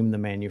 blame the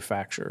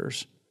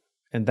manufacturers.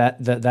 And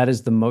that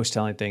is the most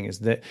telling thing, is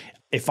that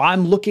if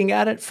I'm looking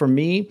at it, for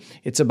me,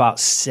 it's about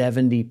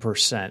 70%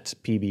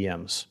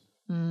 PBMs.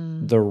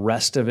 The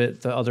rest of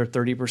it, the other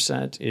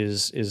 30%,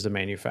 is the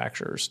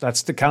manufacturers.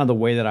 That's the kind of the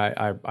way that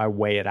I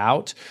weigh it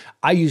out.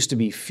 I used to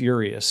be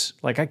furious.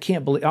 Like, I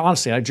can't believe,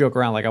 honestly, I joke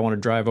around like I want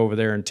to drive over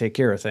there and take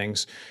care of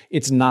things.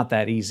 It's not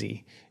that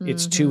easy.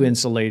 It's too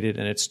insulated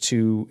and it's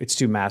too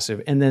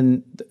massive. And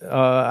then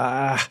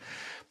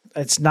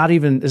it's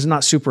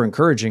not super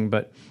encouraging,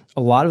 but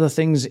a lot of the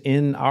things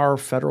in our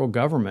federal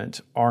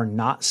government are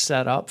not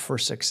set up for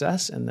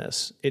success in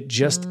this. It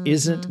just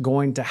isn't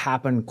going to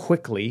happen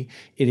quickly.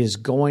 It is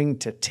going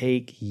to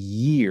take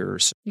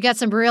years. You got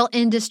some real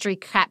industry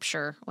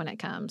capture when it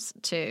comes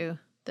to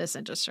this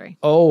industry.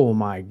 Oh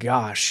my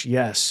gosh,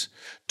 yes.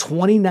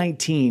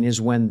 2019 is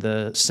when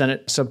the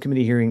Senate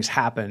subcommittee hearings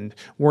happened.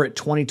 We're at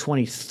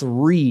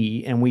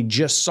 2023, and we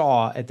just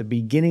saw at the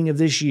beginning of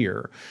this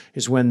year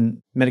is when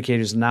Medicaid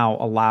is now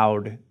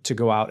allowed to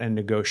go out and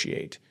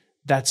negotiate.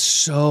 That's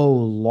so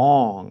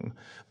long,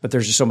 but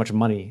there's just so much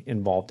money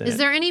involved in it. Is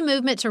there any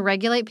movement to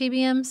regulate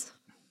PBMs?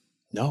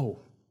 No,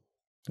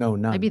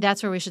 none. Maybe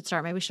that's where we should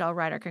start. Maybe we should all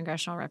write our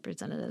congressional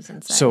representatives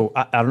and say. So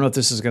I don't know if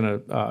this is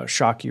going to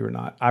shock you or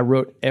not. I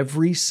wrote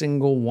every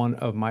single one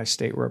of my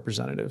state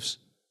representatives.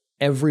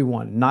 Every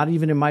one. Not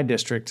even in my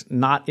district,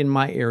 not in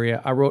my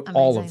area. I wrote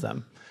all of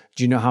them.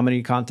 Do you know how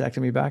many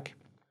contacted me back?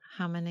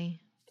 How many?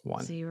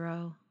 1.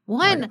 0.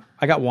 1.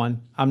 I got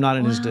 1. I'm not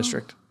in his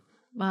district.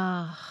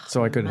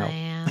 So I couldn't help.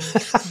 Man.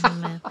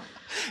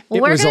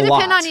 Well, we're going to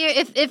depend on you.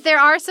 If there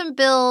are some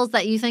bills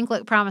that you think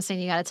look promising,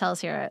 you got to tell us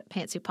here at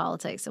Pantsuit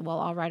Politics, and we'll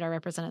all write our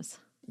representatives.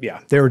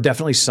 Yeah, there are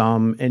definitely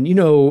some. And,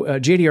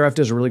 JDRF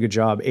does a really good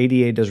job.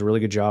 ADA does a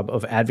really good job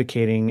of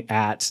advocating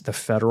at the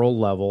federal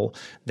level.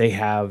 They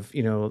have,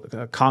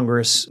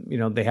 Congress,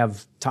 they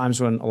have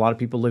times when a lot of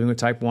people living with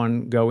type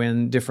 1 go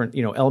in, different,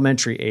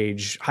 elementary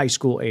age, high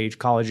school age,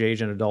 college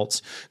age, and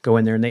adults go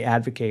in there and they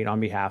advocate on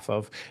behalf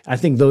of. I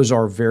think those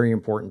are very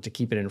important to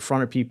keep it in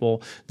front of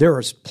people. There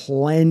is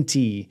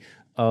plenty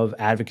of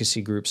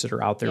advocacy groups that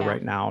are out there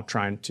right now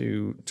trying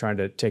to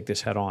take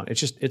this head on.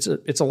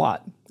 It's a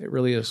lot. It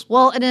really is.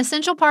 Well, an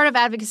essential part of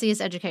advocacy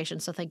is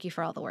education. So thank you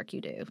for all the work you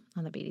do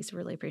on the Beaties.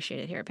 Really appreciate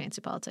it here at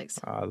Pantsuit Politics.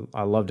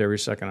 I loved every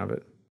second of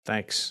it.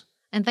 Thanks.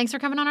 And thanks for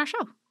coming on our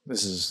show.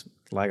 This is,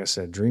 like I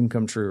said, dream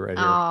come true right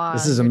here. Oh,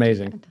 this is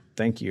amazing.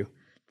 Thank you.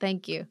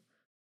 Thank you.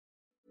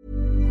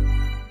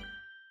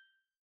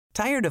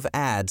 Tired of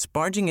ads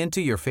barging into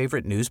your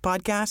favorite news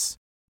podcasts?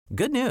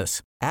 Good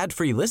news.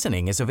 Ad-free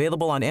listening is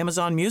available on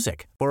Amazon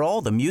Music for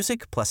all the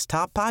music plus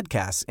top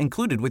podcasts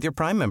included with your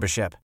Prime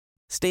membership.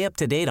 Stay up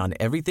to date on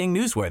everything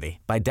newsworthy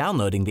by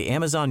downloading the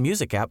Amazon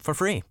Music app for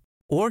free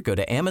or go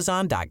to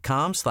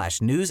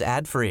amazon.com/news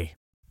ad free.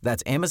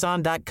 That's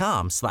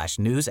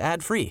amazon.com/news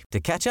ad free to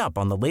catch up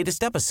on the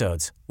latest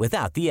episodes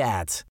without the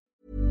ads.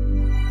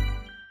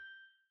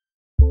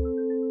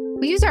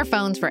 We use our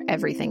phones for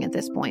everything at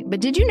this point, but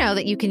did you know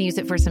that you can use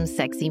it for some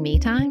sexy me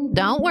time?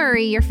 Don't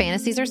worry, your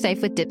fantasies are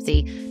safe with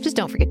Dipsea. Just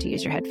don't forget to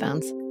use your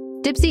headphones.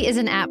 Dipsea is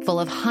an app full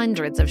of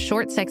hundreds of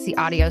short, sexy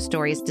audio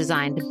stories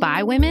designed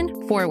by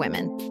women for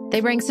women.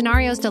 They bring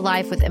scenarios to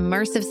life with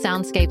immersive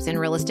soundscapes and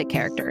realistic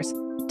characters.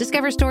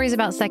 Discover stories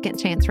about second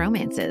chance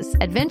romances,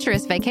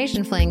 adventurous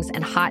vacation flings,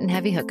 and hot and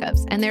heavy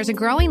hookups. And there's a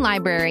growing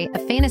library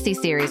of fantasy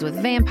series with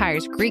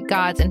vampires, Greek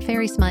gods, and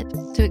fairy smut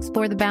to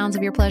explore the bounds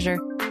of your pleasure.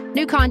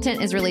 New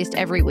content is released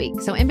every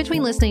week, so in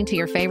between listening to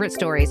your favorite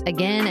stories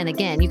again and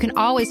again, you can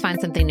always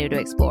find something new to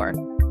explore.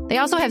 They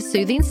also have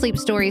soothing sleep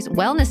stories,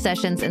 wellness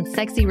sessions, and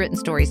sexy written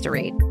stories to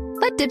read.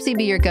 Let Dipsea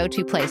be your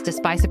go-to place to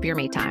spice up your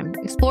me time.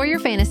 Explore your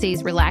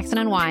fantasies, relax and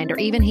unwind, or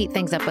even heat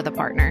things up with a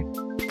partner.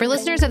 For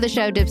listeners of the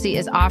show, Dipsea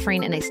is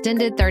offering an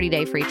extended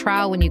 30-day free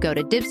trial when you go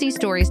to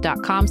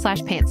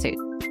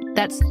dipseastories.com/pantsuit.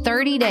 That's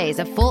 30 days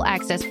of full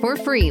access for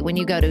free when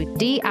you go to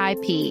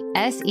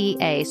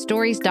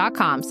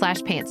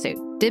dipseastories.com/pantsuit.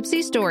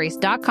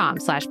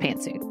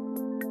 dipseastories.com/pantsuit.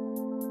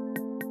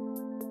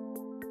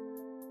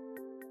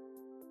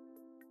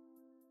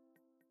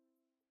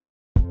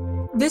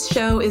 This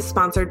show is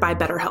sponsored by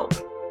BetterHelp.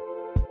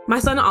 My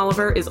son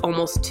Oliver is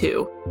almost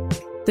 2.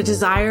 The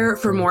desire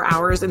for more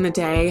hours in the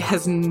day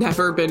has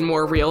never been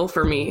more real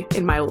for me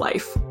in my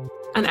life.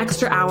 An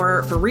extra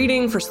hour for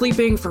reading, for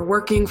sleeping, for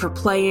working, for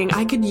playing,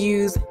 I could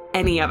use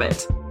any of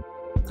it.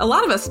 A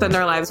lot of us spend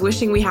our lives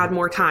wishing we had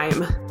more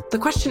time. The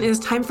question is,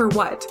 time for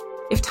what?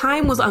 If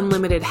time was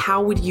unlimited,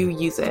 how would you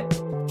use it?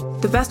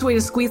 The best way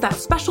to squeeze that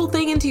special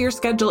thing into your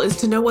schedule is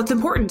to know what's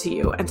important to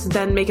you and to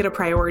then make it a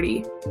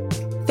priority.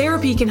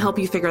 Therapy can help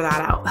you figure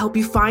that out, help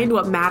you find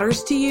what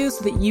matters to you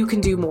so that you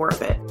can do more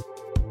of it.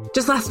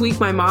 Just last week,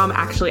 my mom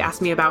actually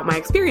asked me about my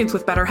experience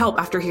with BetterHelp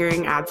after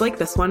hearing ads like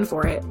this one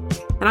for it.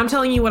 And I'm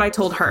telling you what I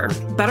told her.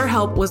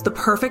 BetterHelp was the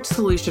perfect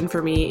solution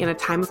for me in a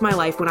time of my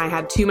life when I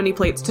had too many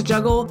plates to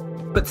juggle,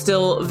 but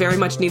still very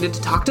much needed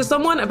to talk to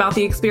someone about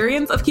the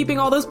experience of keeping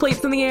all those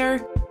plates in the air.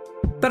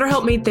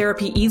 BetterHelp made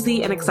therapy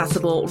easy and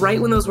accessible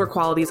right when those were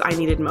qualities I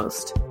needed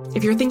most.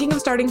 If you're thinking of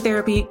starting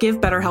therapy, give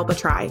BetterHelp a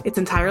try. It's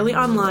entirely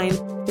online.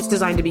 It's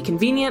designed to be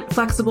convenient,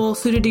 flexible,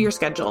 suited to your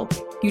schedule.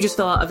 You just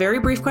fill out a very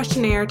brief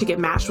questionnaire to get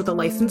matched with a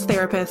licensed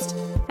therapist,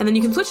 and then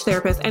you can switch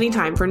therapists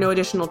anytime for no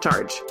additional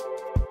charge.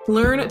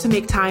 Learn to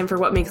make time for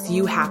what makes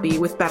you happy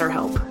with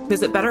BetterHelp.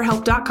 Visit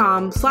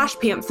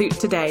betterhelp.com/pantsuit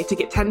today to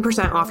get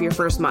 10% off your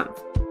first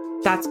month.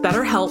 That's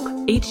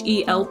BetterHelp,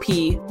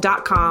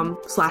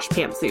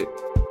 HELP.com/pantsuit.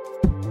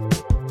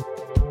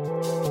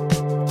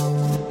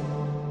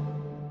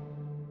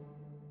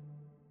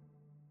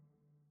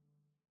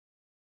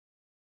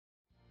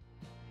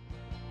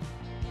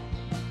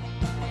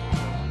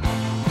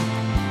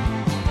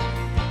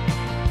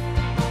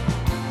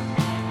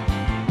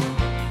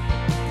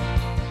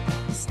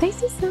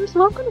 Stacey Sims,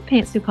 welcome to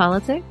Pantsuit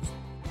Politics.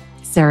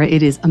 Sarah,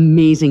 it is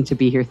amazing to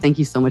be here. Thank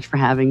you so much for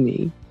having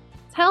me.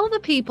 Tell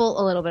the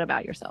people a little bit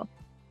about yourself.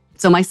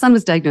 So my son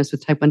was diagnosed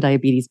with type 1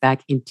 diabetes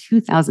back in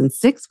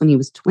 2006 when he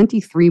was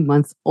 23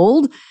 months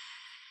old,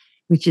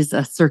 which is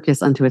a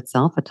circus unto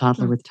itself, a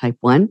toddler with type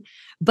 1.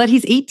 But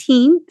he's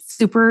 18,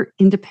 super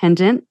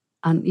independent.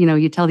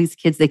 You tell these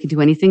kids they can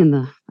do anything. And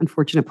the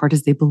unfortunate part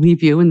is they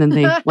believe you and then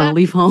they want to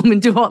leave home and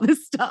do all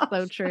this stuff.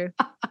 So true.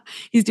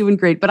 He's doing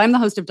great. But I'm the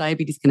host of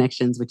Diabetes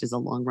Connections, which is a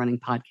long-running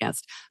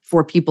podcast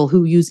for people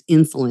who use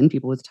insulin,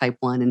 people with type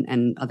 1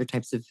 and other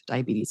types of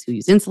diabetes who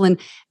use insulin.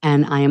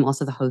 And I am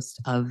also the host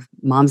of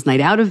Mom's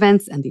Night Out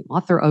events and the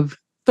author of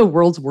The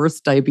World's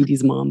Worst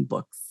Diabetes Mom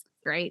books.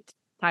 Great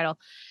title.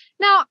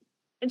 Now,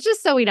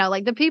 just so we know,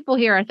 like the people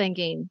here are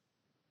thinking,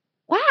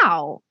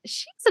 wow,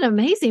 she's an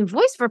amazing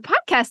voice for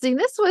podcasting.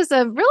 This was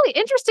a really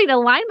interesting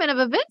alignment of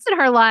events in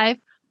her life.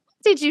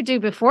 What did you do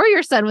before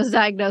your son was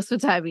diagnosed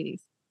with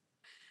diabetes?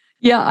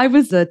 Yeah, I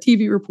was a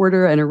TV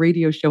reporter and a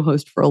radio show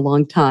host for a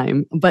long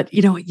time. But,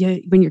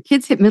 when your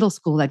kids hit middle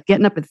school, that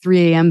getting up at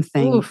 3 a.m.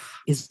 thing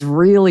is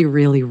really,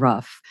 really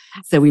rough.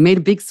 So we made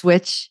a big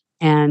switch.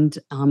 And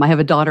I have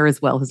a daughter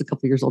as well, who's a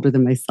couple years older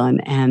than my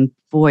son. And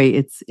boy,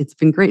 it's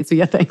been great. So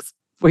yeah, thanks.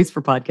 Voice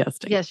for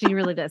podcasting. Yeah, she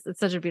really does. It's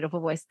such a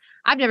beautiful voice.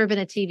 I've never been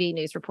a TV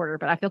news reporter,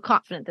 but I feel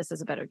confident this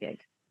is a better gig.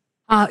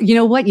 You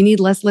know what? You need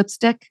less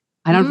lipstick.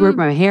 I don't wear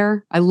my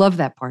hair. I love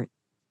that part.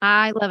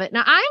 I love it.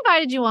 Now, I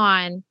invited you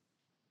on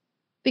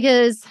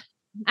because,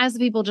 as the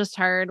people just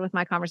heard with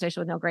my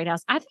conversation with Neil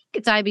Greathouse, I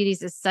think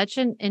diabetes is such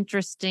an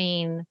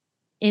interesting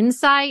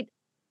insight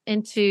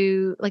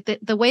into like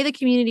the way the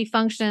community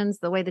functions,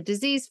 the way the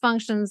disease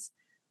functions,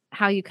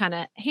 how you kind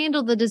of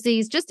handle the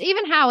disease, just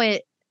even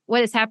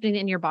what is happening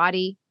in your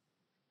body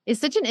is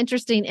such an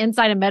interesting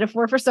insight and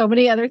metaphor for so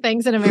many other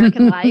things in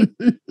American life.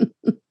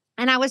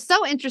 And I was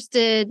so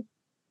interested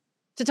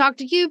to talk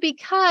to you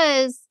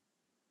because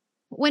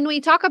when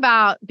we talk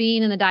about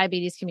being in the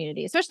diabetes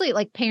community, especially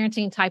like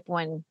parenting type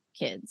 1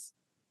 kids,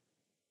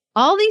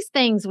 all these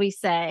things we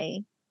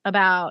say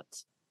about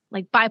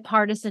like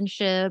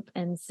bipartisanship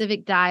and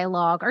civic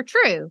dialogue are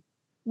true,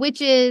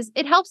 which is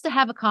it helps to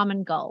have a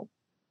common goal,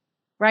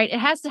 right? It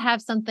has to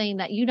have something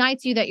that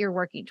unites you that you're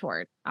working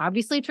toward.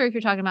 Obviously true if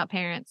you're talking about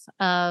parents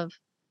of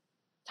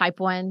type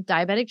 1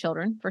 diabetic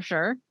children, for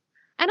sure.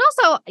 And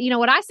also,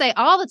 what I say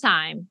all the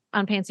time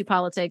on Pantsuit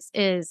Politics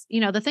is,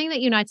 the thing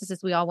that unites us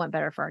is we all want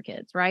better for our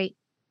kids, right?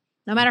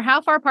 No matter how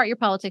far apart your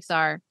politics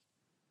are,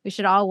 we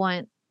should all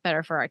want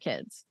better for our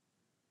kids.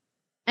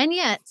 And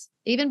yet,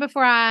 even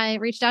before I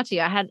reached out to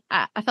you,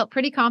 I felt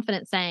pretty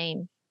confident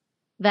saying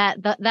that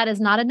that is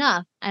not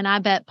enough. And I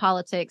bet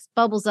politics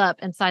bubbles up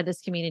inside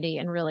this community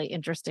in really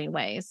interesting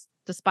ways,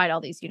 despite all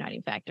these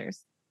uniting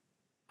factors.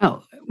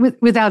 Oh,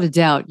 without a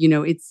doubt,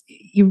 it's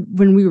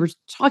when we were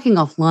talking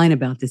offline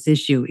about this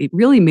issue, it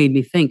really made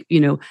me think,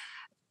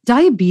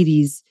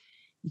 diabetes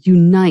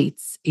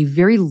unites a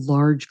very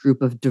large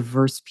group of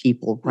diverse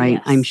people, right?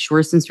 Yes. I'm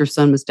sure since your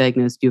son was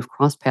diagnosed, you've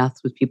crossed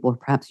paths with people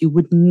perhaps you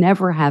would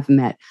never have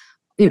met.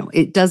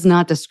 It does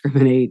not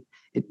discriminate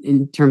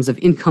in terms of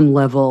income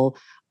level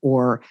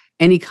or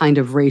any kind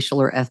of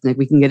racial or ethnic.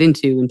 We can get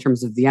into in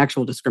terms of the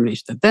actual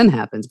discrimination that then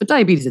happens, but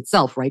diabetes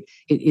itself, right?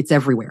 It's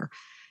everywhere.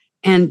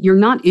 And you're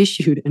not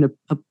issued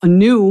a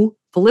new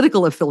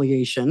political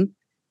affiliation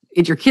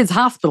at your kid's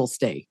hospital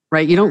stay,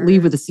 right? You don't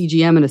leave with a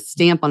CGM and a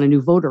stamp on a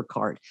new voter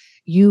card.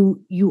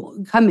 You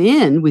come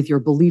in with your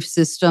belief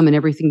system and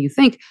everything you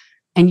think,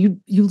 and you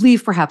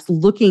leave perhaps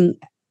looking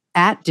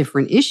at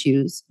different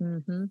issues,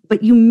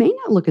 but you may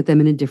not look at them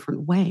in a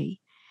different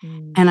way.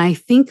 And I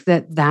think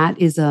that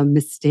is a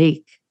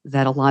mistake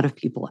that a lot of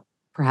people,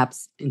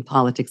 perhaps in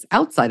politics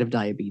outside of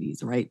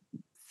diabetes, right,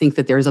 think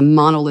that there's a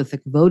monolithic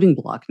voting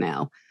bloc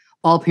now.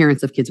 All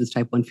parents of kids with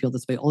type 1 feel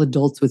this way. All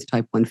adults with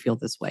type 1 feel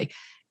this way.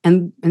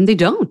 And they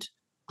don't.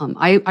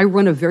 I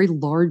run a very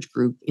large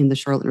group in the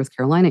Charlotte, North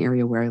Carolina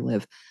area where I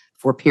live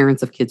for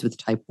parents of kids with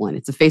type 1.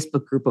 It's a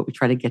Facebook group, but we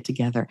try to get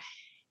together.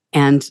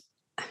 And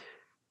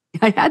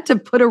I had to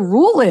put a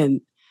rule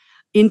in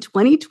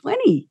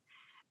 2020,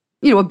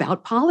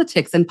 about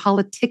politics and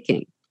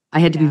politicking. I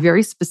had to be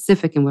very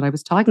specific in what I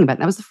was talking about.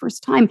 And that was the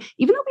first time,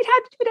 even though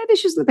we'd had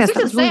issues in the past.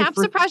 I'm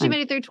surprised you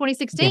made it through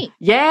 2016.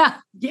 Yeah.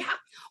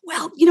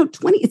 Well,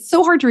 it's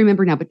so hard to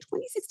remember now, but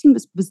 2016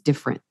 was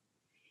different.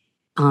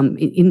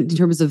 In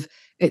terms of,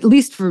 at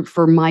least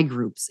for my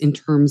groups, in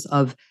terms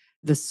of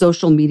the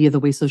social media, the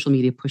way social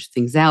media pushed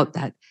things out,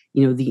 that,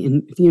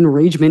 the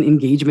enragement,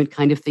 engagement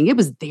kind of thing, it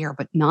was there,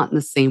 but not in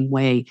the same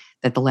way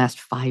that the last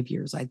 5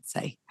 years, I'd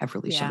say, have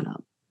really shown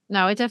up.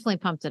 No, it definitely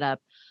pumped it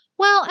up.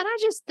 Well, and I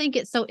just think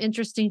it's so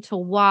interesting to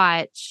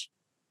watch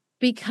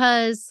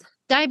because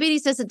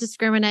diabetes doesn't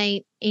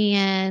discriminate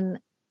and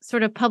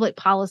sort of public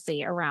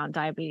policy around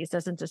diabetes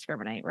doesn't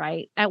discriminate,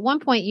 right? At one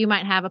point, you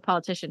might have a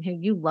politician who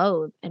you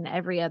loathe in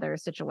every other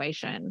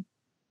situation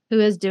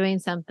who is doing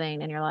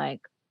something and you're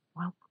like,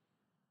 well,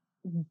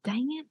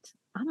 dang it,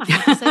 I might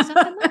have to say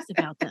something nice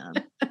about them.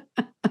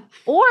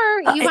 Or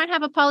you might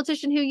have a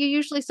politician who you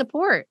usually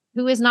support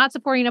who is not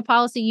supporting a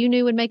policy you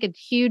knew would make a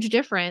huge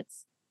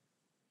difference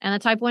in the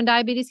type 1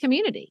 diabetes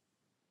community.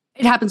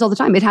 It happens all the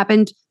time. It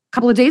happened a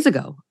couple of days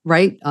ago,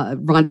 right?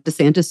 Ron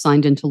DeSantis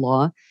signed into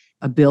law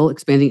a bill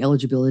expanding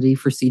eligibility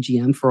for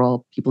CGM for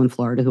all people in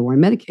Florida who are on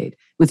Medicaid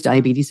with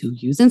diabetes who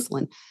use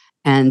insulin.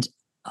 And,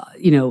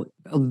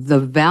 the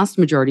vast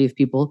majority of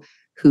people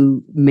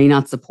who may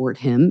not support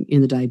him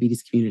in the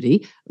diabetes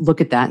community look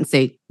at that and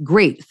say,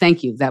 great,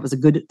 thank you. That's a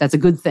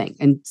good thing.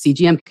 And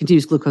CGM,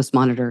 continuous glucose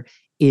monitor,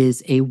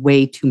 is a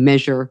way to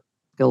measure,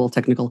 get a little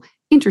technical,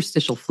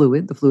 interstitial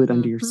fluid, the fluid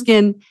under your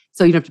skin.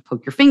 So you don't have to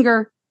poke your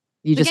finger.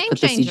 You just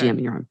put the CGM in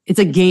your arm. It's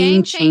a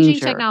game changer.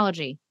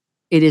 Technology.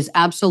 It is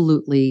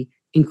absolutely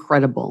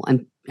incredible.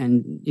 And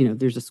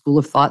there's a school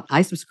of thought,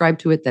 I subscribe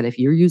to it, that if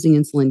you're using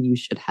insulin, you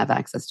should have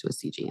access to a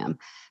CGM.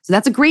 So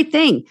that's a great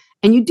thing.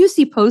 And you do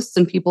see posts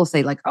and people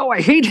say like, oh,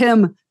 I hate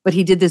him, but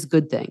he did this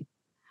good thing.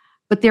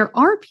 But there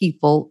are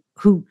people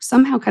who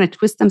somehow kind of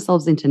twist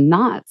themselves into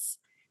knots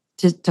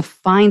to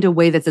find a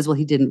way that says, well,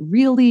 he didn't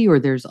really, or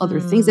there's other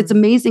things. It's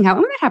amazing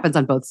how, it happens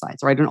on both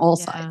sides, right? On all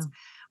sides,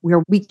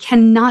 where we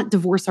cannot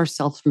divorce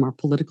ourselves from our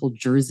political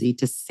jersey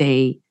to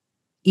say,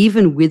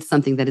 even with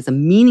something that is a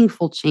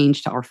meaningful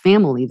change to our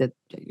family, that,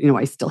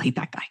 I still hate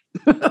that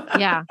guy.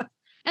 Yeah.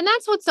 And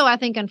that's what's so, I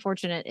think,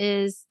 unfortunate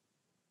is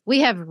we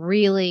have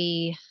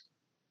really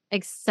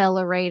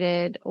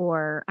accelerated,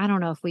 or I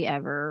don't know if we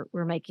ever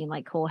were making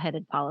like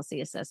cool-headed policy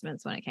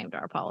assessments when it came to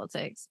our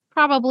politics.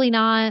 Probably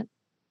not.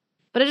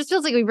 But it just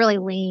feels like we really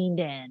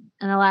leaned in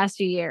the last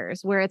few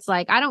years where it's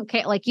like, I don't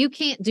care. Like, you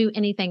can't do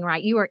anything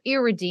right. You are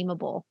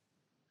irredeemable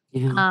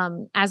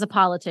as a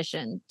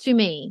politician to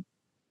me.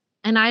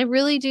 And I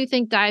really do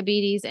think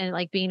diabetes and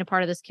like being a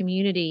part of this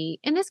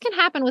community, and this can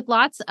happen with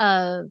lots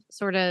of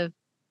sort of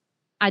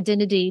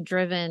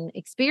identity-driven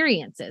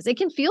experiences. It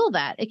can feel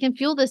that. It can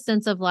feel this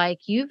sense of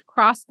like, you've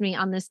crossed me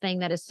on this thing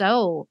that is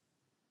so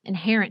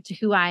inherent to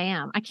who I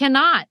am. I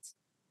cannot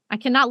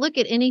look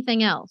at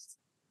anything else.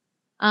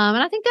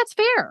 And I think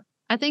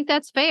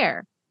that's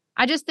fair.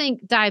 I just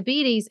think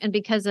diabetes, and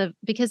because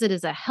it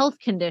is a health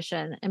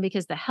condition and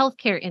because the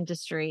healthcare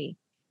industry,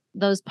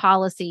 those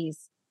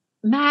policies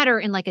matter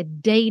in like a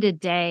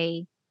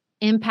day-to-day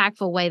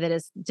impactful way that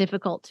is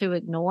difficult to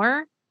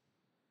ignore.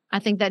 I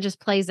think that just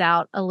plays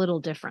out a little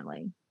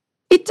differently.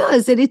 It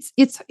does. And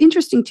it's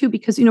interesting too,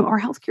 because, our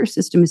healthcare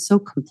system is so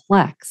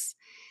complex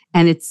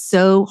and it's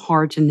so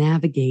hard to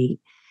navigate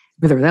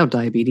with or without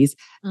diabetes,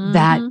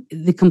 that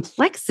the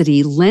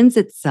complexity lends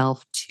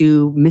itself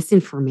to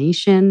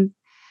misinformation,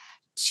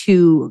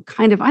 to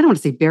kind of, I don't want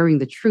to say burying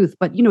the truth,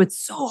 but, it's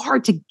so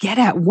hard to get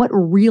at what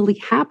really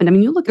happened. I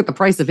mean, you look at the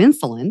price of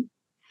insulin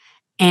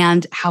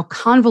and how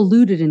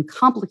convoluted and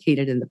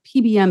complicated, and the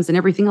PBMs and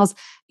everything else.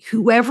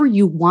 Whoever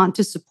you want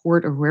to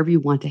support or whoever you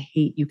want to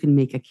hate, you can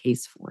make a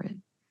case for it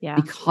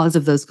because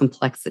of those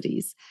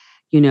complexities.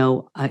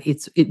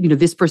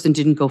 This person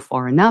didn't go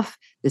far enough.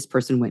 This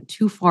person went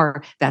too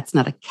far. That's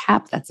not a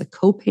cap. That's a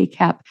copay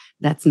cap.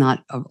 That's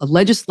not a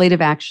legislative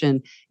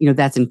action.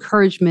 That's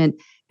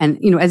encouragement. And,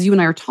 as you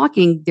and I are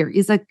talking, there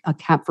is a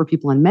cap for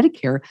people on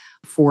Medicare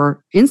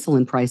for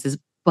insulin prices,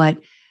 but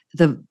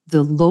the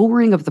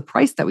lowering of the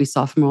price that we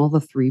saw from all the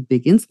three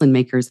big insulin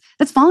makers,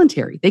 that's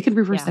voluntary. They could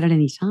reverse that at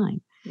any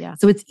time. Yeah.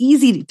 So it's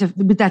easy to,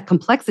 with that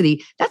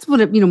complexity. That's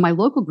what, my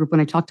local group, when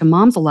I talk to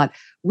moms a lot,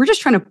 we're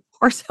just trying to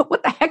parse out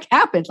what the heck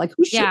happened. Like,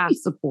 who should we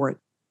support?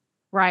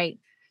 Right.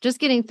 Just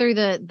getting through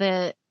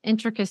the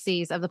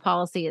intricacies of the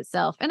policy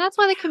itself. And that's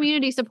why the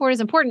community support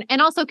is important,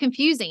 and also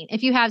confusing.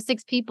 If you have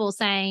 6 people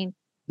saying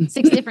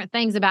 6 different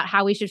things about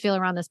how we should feel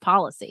around this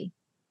policy,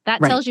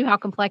 that tells you how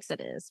complex it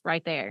is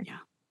right there. Yeah.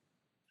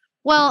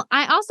 Well,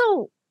 I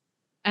also,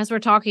 as we're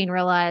talking,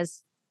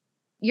 realize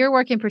your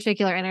work in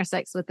particular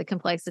intersects with the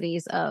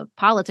complexities of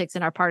politics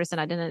and our partisan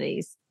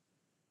identities.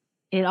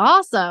 It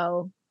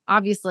also,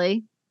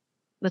 obviously,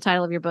 the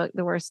title of your book,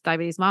 The Worst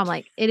Diabetes Mom,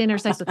 it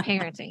intersects with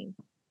parenting,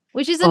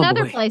 which is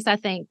another place, I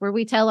think, where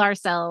we tell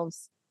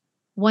ourselves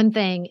one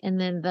thing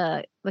and then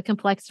the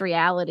complex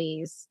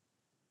realities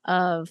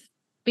of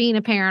being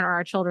a parent or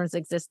our children's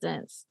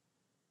existence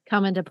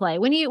come into play.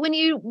 When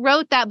you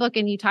wrote that book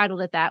and you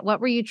titled it that,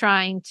 what were you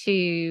trying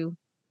to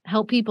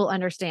help people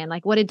understand?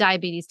 What did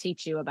diabetes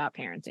teach you about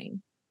parenting?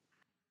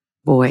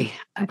 Boy,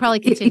 it probably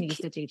continues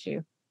to teach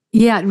you.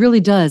 Yeah, it really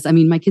does. I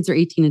mean, my kids are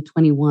 18 and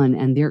 21,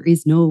 and there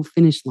is no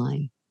finish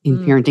line in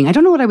parenting. I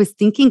don't know what I was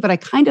thinking, but I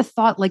kind of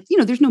thought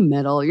there's no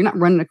medal. You're not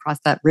running across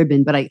that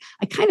ribbon. But I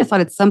kind of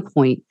thought at some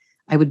point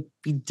I would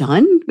be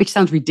done, which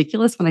sounds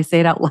ridiculous when I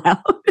say it out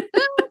loud.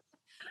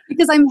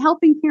 Because I'm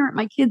helping parent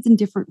my kids in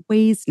different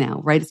ways now,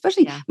 right?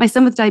 Especially my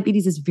son with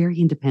diabetes is very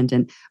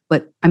independent,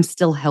 but I'm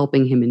still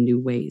helping him in new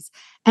ways.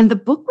 And the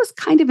book was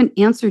kind of an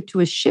answer to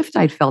a shift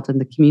I'd felt in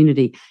the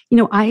community.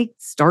 I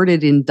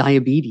started in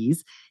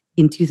diabetes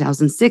in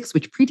 2006,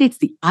 which predates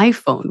the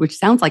iPhone, which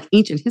sounds like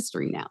ancient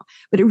history now,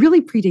 but it really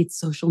predates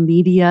social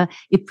media.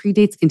 It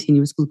predates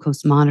continuous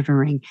glucose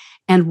monitoring.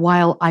 And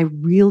while I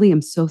really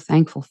am so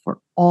thankful for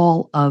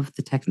all of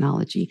the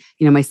technology,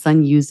 my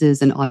son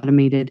uses an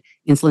automated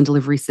insulin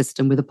delivery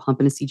system with a pump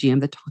and a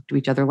CGM that talk to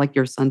each other like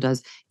your son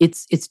does.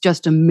 It's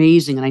just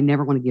amazing. And I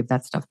never want to give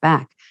that stuff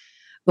back.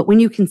 But when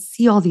you can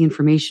see all the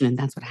information, and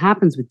that's what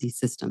happens with these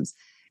systems,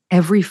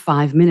 every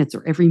 5 minutes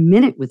or every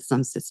minute with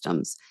some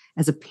systems,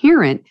 as a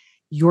parent,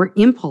 your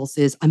impulse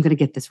is, I'm going to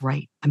get this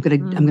right. I'm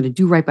going to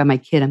do right by my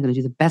kid. I'm going to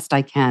do the best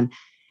I can.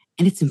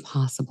 And it's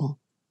impossible.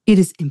 It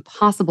is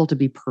impossible to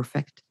be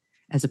perfect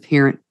as a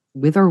parent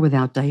with or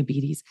without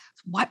diabetes.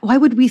 Why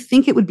would we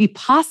think it would be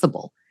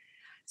possible?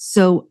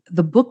 So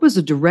the book was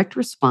a direct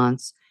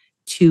response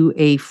to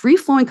a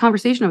free-flowing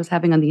conversation I was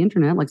having on the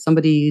internet, like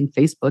somebody in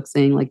Facebook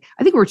saying,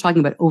 I think we were talking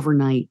about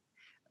overnight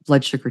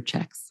blood sugar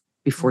checks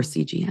before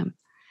CGM.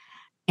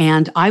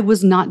 And I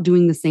was not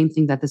doing the same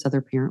thing that this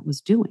other parent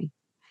was doing.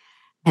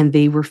 And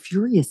they were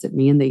furious at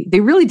me. And they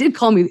really did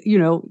call me,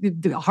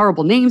 the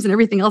horrible names and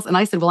everything else. And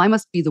I said, well, I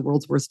must be the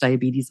world's worst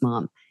diabetes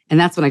mom. And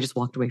that's when I just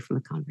walked away from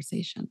the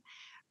conversation.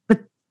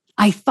 But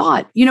I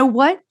thought, you know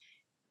what?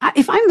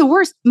 If I'm the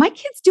worst, my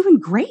kid's doing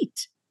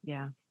great.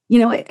 Yeah.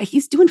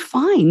 He's doing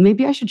fine.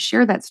 Maybe I should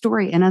share that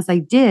story. And as I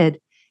did,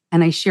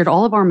 and I shared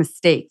all of our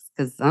mistakes,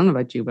 because I don't know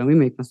about you, but we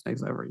make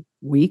mistakes every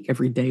week,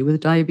 every day with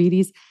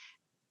diabetes.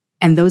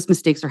 And those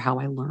mistakes are how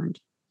I learned.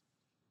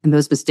 And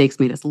those mistakes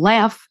made us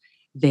laugh.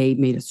 They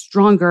made us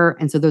stronger.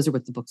 And so those are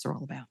what the books are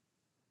all about.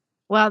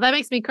 Well, that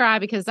makes me cry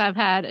because I've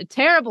had a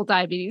terrible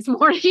diabetes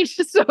morning.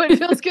 So it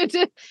feels good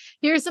to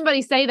hear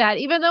somebody say that,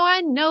 even though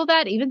I know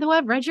that, even though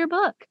I've read your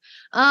book.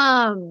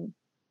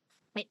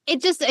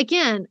 It just,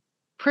 again,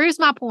 proves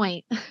my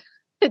point.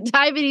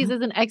 Diabetes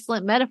is an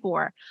excellent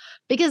metaphor,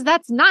 because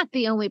that's not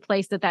the only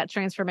place that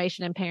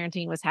transformation in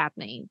parenting was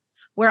happening,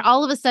 where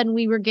all of a sudden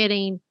we were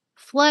getting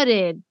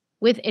flooded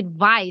with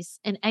advice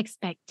and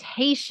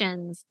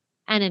expectations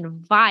and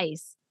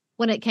advice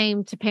when it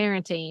came to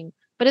parenting.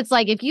 But it's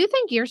if you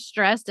think you're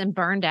stressed and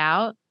burned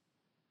out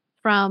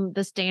from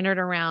the standard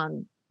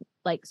around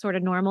sort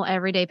of normal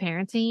everyday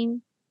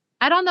parenting,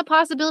 add on the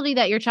possibility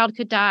that your child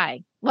could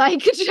die.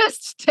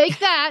 Just take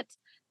that,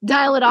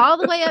 dial it all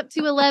the way up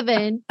to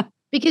 11,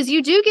 Because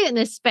you do get in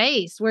this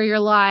space where you're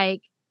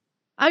like,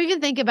 I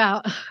think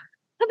about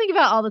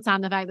all the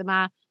time the fact that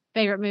my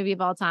favorite movie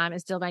of all time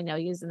is still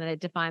Magnolias, and that it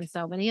defines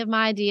so many of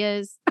my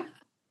ideas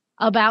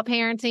about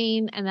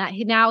parenting, and that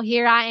now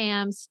here I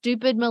am,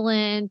 stupid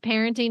Malin,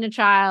 parenting a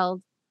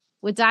child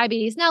with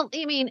diabetes. Now,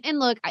 I mean, and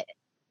look,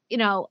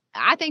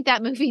 I think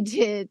that movie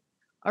did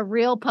a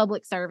real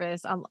public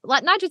service,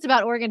 not just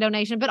about organ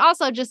donation, but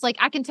also just like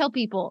I can tell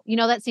people,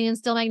 that scene in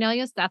Still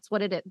Magnolias, that's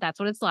what it is. That's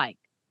what it's like.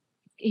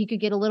 He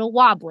could get a little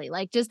wobbly,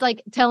 like just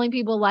like telling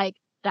people like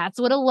that's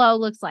what a low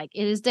looks like.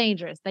 It is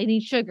dangerous. They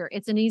need sugar.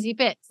 It's an easy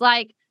fix.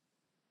 Like,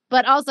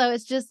 but also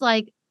it's just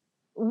like,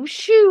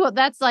 shoo,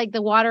 that's like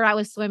the water I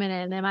was swimming in.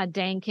 And then my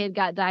dang kid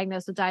got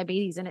diagnosed with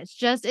diabetes. And it's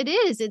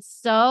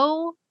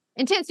so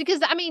intense because,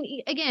 I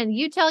mean, again,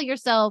 you tell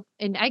yourself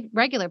in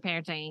regular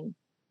parenting,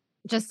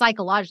 just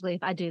psychologically,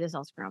 if I do this,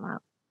 I'll screw them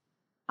up.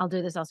 I'll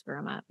do this, I'll screw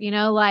them up.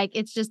 Like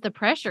it's just the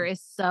pressure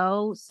is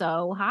so,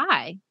 so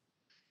high.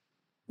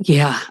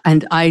 Yeah.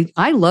 And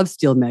I love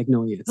Steel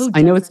Magnolias.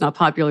 I know it's not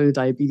popular in the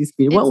diabetes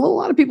community. Well, a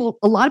lot of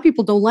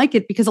people don't like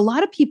it because a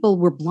lot of people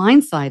were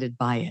blindsided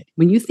by it.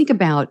 When you think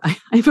about, I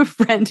have a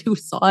friend who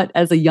saw it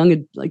as a young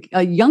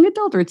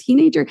adult or a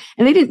teenager,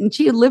 and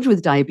she had lived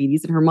with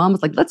diabetes, and her mom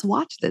was like, let's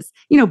watch this,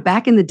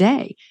 back in the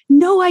day.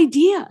 No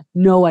idea.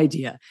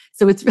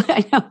 So it's really,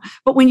 I know.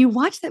 But when you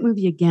watch that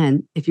movie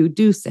again, if you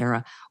do,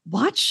 Sarah,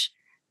 watch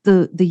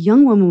the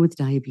young woman with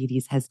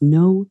diabetes has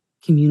no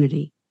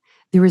community.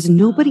 There is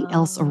nobody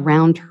else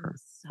around her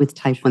with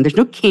type 1. There's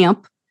no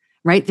camp,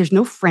 right? There's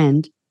no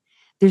friend.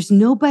 There's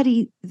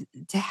nobody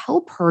to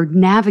help her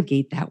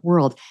navigate that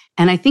world.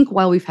 And I think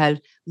while we've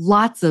had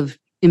lots of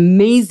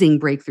amazing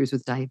breakthroughs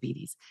with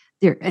diabetes,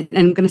 and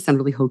I'm going to sound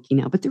really hokey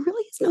now, but there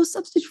really is no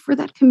substitute for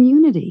that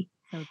community.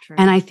 So true.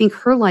 And I think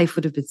her life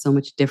would have been so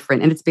much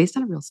different. And it's based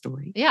on a real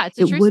story. Yeah, it's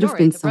a true story. It would have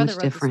been so much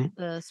different.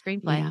 The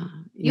screenplay. Yeah,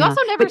 you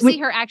also never see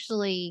her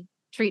actually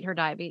treat her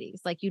diabetes.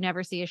 Like you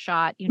never see a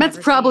shot. That's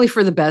probably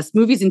for the best.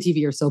 Movies and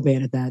TV are so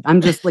bad at that. I'm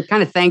just like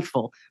kind of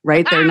thankful,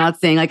 right? They're not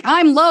saying like,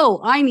 I'm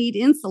low, I need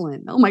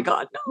insulin. Oh my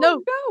God.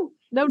 No.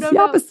 It's the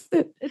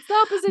opposite. It's the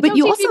opposite. But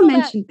you also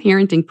mentioned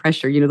parenting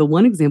pressure. The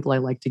one example I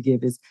like to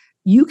give is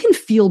you can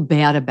feel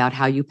bad about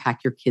how you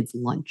pack your kids'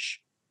 lunch.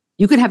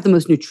 You could have the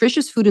most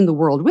nutritious food in the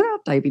world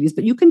without diabetes,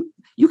 but you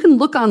can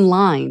look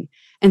online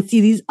and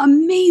see these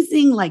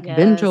amazing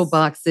bento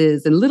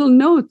boxes and little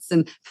notes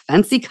and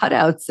fancy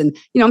cutouts. And,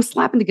 I'm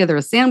slapping together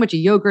a sandwich, a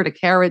yogurt, a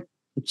carrot,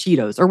 and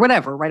Cheetos or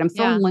whatever, right? I'm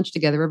throwing lunch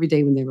together every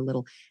day when they were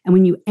little. And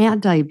when you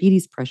add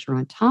diabetes pressure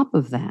on top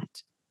of that,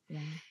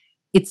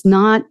 it's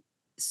not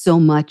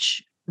so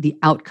much the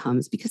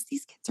outcomes because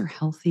these kids are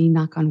healthy,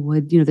 knock on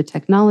wood, the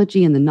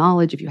technology and the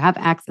knowledge, if you have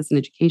access and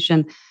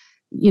education,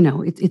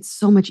 it's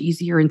so much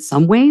easier in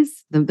some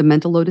ways. The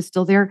mental load is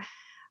still there.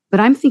 But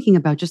I'm thinking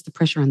about just the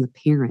pressure on the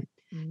parent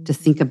to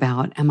think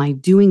about, am I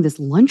doing this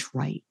lunch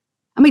right?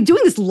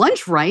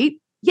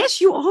 Yes,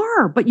 you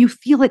are, but you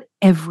feel it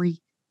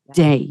every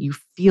day. You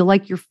feel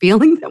like you're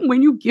failing them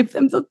when you give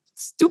them the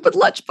stupid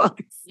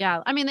lunchbox.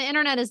 Yeah. I mean, the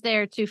internet is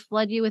there to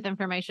flood you with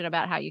information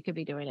about how you could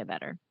be doing it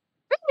better.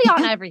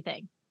 Really on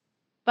everything,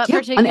 but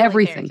particularly on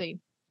everything. Parenting.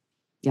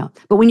 Yeah.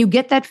 But when you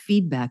get that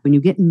feedback, when you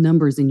get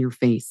numbers in your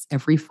face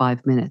every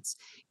 5 minutes,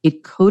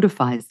 it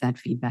codifies that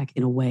feedback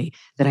in a way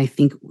that I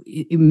think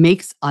it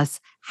makes us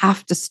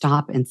have to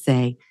stop and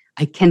say,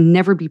 I can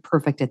never be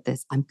perfect at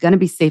this. I'm going to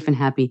be safe and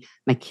happy.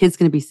 My kid's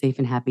going to be safe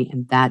and happy.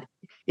 And that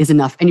is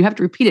enough. And you have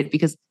to repeat it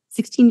because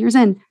 16 years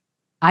in,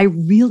 I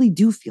really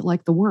do feel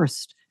like the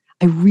worst.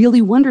 I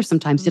really wonder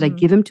sometimes, did I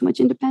give him too much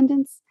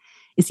independence?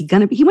 Is he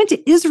going to be? He went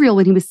to Israel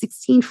when he was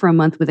 16 for a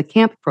month with a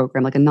camp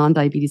program, like a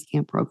non-diabetes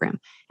camp program,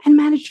 and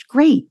managed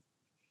great.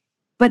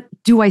 But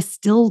do I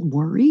still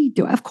worry?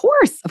 Of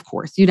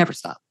course. You never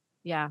stop.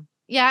 Yeah.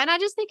 Yeah. And I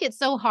just think it's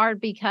so hard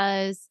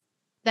because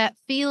that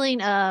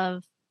feeling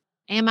of,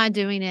 am I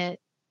doing it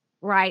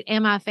right?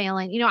 Am I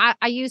failing?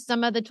 I use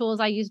some of the tools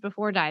I used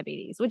before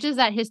diabetes, which is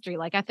that history.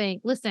 Like I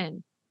think,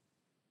 listen,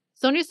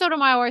 Sonia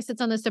Sotomayor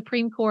sits on the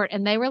Supreme Court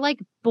and they were like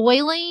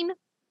boiling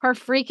her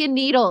freaking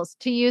needles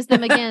to use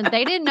them again.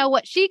 They didn't know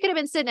what she could have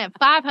been sitting at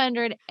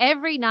 500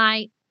 every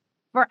night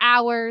for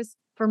hours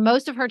for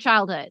most of her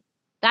childhood.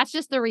 That's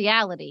just the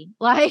reality.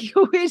 Like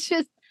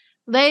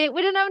we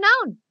wouldn't have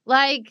known.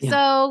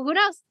 So who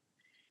knows?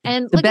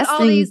 And look at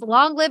all these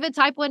long-lived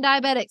type 1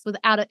 diabetics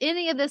without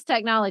any of this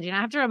technology. And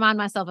I have to remind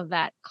myself of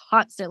that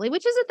constantly,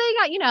 which is a thing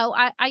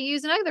I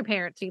use in other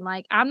parenting.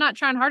 Like I'm not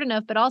trying hard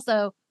enough, but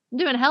also I'm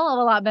doing a hell of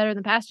a lot better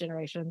than past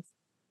generations.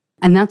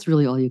 And that's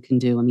really all you can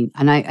do. I mean,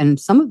 and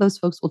some of those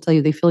folks will tell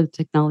you they feel like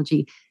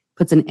technology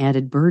puts an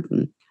added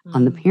burden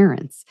on the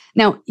parents.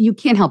 Now, you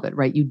can't help it,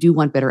 right? You do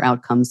want better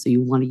outcomes, so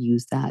you want to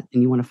use that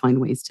and you want to find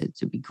ways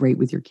to be great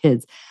with your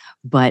kids.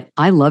 But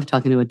I love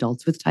talking to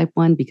adults with type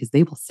 1 because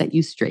they will set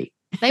you straight.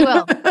 They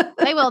will.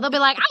 They'll be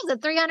like, I was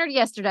at 300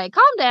 yesterday.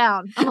 Calm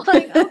down. I'm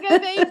like, okay,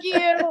 thank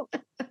you.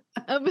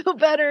 I feel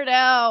better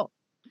now.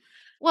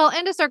 Well,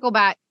 and to circle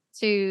back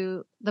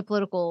to the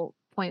political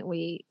point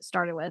we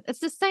started with, it's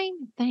the same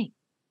thing.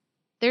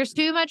 There's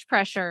too much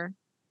pressure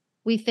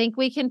We think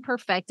we can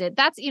perfect it.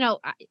 That's,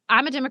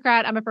 I'm a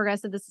Democrat. I'm a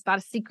progressive. This is not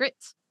a secret.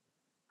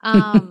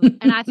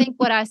 And I think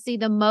what I see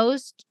the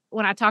most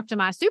when I talk to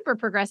my super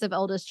progressive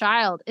oldest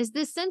child is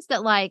this sense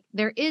that like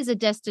there is a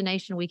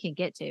destination we can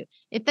get to.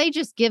 If they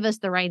just give us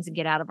the reins and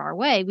get out of our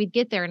way, we'd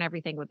get there and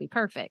everything would be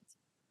perfect.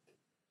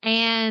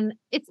 And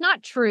it's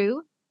not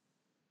true.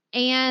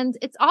 And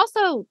it's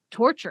also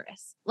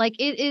torturous. Like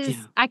it is,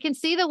 I can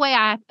see the way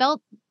I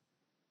felt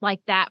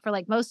like that for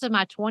like most of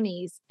my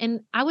 20s.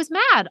 And I was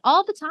mad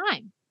all the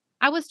time.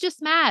 I was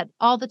just mad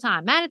all the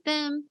time. Mad at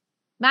them,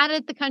 mad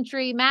at the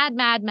country,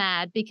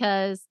 mad,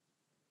 because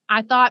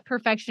I thought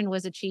perfection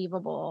was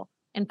achievable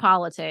in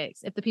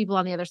politics if the people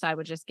on the other side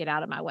would just get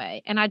out of my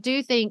way. And I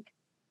do think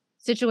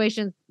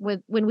situations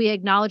when we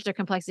acknowledge their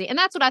complexity, and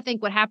that's what I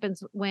think what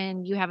happens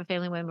when you have a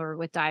family member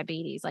with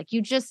diabetes, like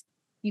you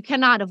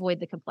cannot avoid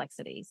the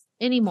complexities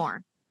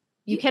anymore.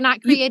 You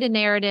cannot create a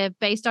narrative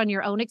based on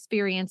your own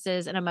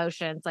experiences and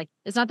emotions. Like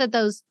it's not that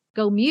those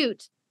go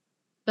mute,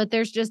 but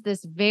there's just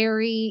this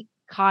very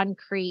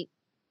concrete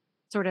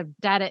sort of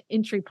data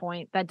entry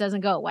point that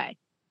doesn't go away.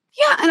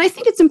 Yeah. And I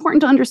think it's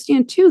important to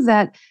understand too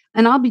that,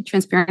 and I'll be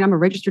transparent, I'm a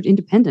registered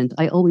independent.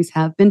 I always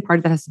have been. Part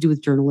of that has to do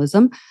with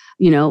journalism,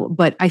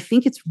 but I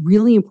think it's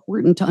really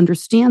important to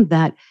understand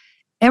that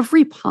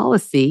every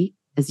policy,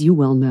 as you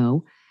well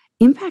know,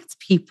 impacts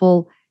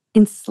people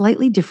in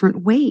slightly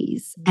different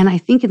ways. And I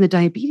think in the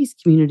diabetes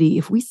community,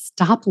 if we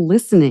stop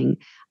listening,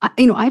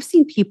 I've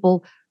seen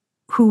people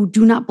who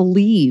do not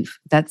believe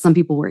that some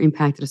people were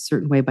impacted a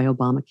certain way by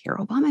Obamacare.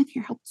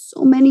 Obamacare helped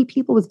so many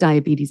people with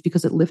diabetes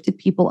because it lifted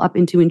people up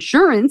into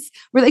insurance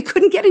where they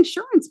couldn't get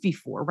insurance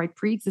before, right?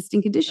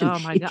 Pre-existing condition. Oh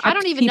my God. I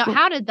don't even know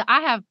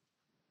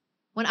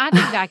when I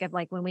think back of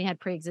like when we had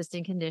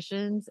pre-existing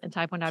conditions and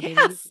type 1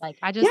 diabetes, like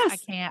I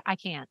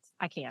can't.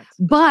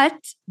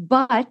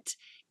 But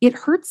it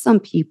hurt some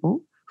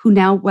people who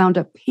now wound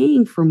up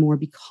paying for more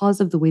because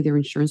of the way their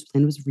insurance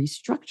plan was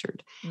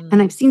restructured.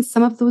 And I've seen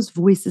some of those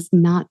voices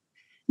not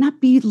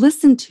be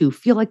listened to,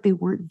 feel like they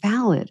weren't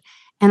valid.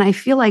 And I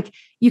feel like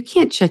you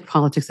can't check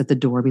politics at the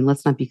door. I mean,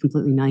 let's not be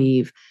completely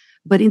naive.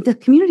 But in the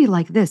community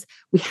like this,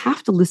 we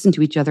have to listen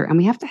to each other and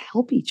we have to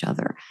help each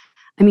other.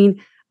 I mean,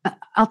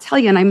 I'll tell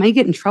you, and I might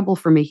get in trouble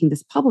for making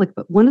this public,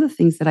 but one of the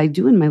things that I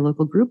do in my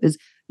local group is,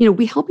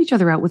 we help each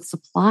other out with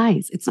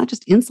supplies. It's not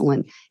just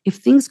insulin. If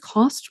things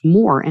cost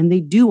more, and they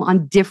do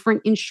on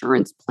different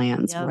insurance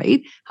plans,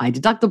 right? High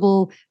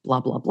deductible, blah,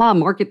 blah, blah,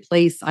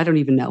 marketplace, I don't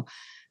even know.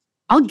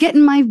 I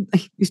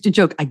used to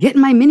joke, I get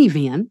in my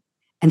minivan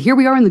and here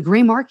we are in the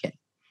gray market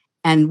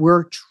and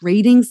we're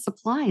trading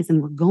supplies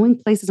and we're going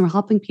places and we're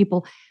helping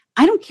people.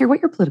 I don't care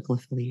what your political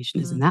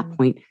affiliation is in that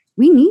point.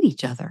 We need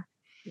each other.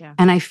 Yeah.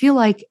 And I feel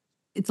like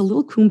it's a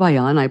little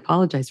kumbaya, and I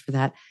apologize for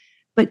that.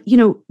 But,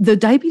 the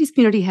diabetes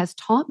community has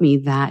taught me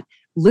that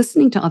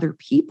listening to other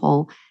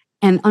people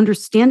and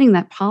understanding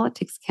that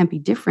politics can be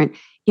different.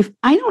 If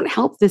I don't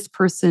help this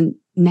person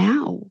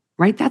now,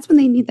 right, that's when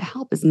they need the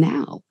help is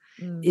now.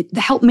 The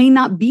help may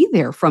not be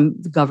there from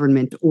the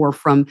government or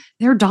from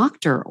their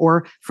doctor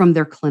or from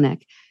their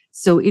clinic.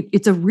 So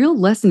it's a real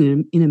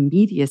lesson in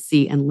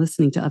immediacy and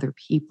listening to other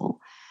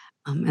people.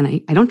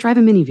 And I don't drive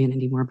a minivan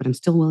anymore, but I'm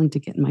still willing to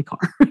get in my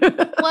car.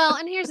 Well,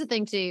 and here's the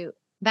thing too,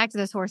 back to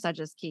this horse, I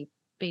just keep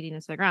beating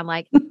this to the ground.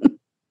 Like,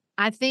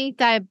 I think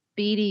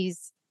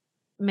diabetes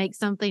makes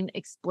something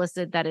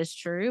explicit that is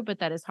true, but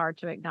that is hard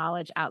to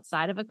acknowledge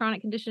outside of a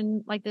chronic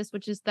condition like this,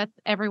 which is that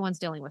everyone's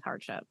dealing with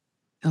hardship.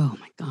 Oh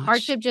my gosh.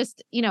 Hardship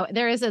just,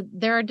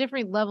 there are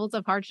different levels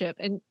of hardship.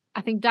 And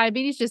I think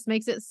diabetes just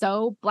makes it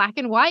so black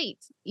and white,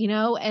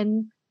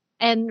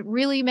 and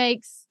really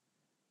makes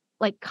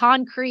like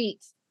concrete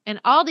and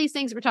all these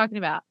things we're talking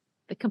about,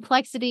 the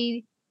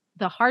complexity,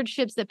 the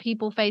hardships that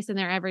people face in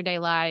their everyday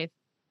life,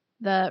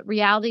 the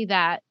reality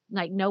that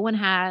like no one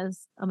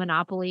has a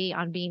monopoly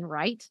on being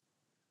right,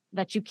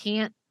 that you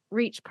can't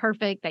reach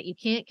perfect, that you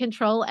can't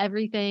control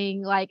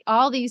everything, like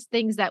all these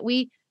things that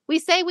we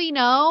say we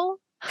know,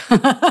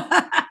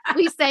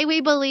 we say we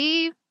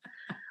believe,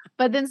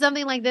 but then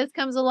something like this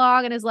comes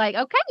along and is like,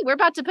 okay, we're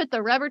about to put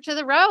the rubber to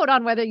the road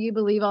on whether you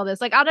believe all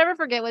this. Like, I'll never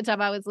forget one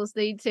time I was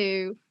listening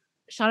to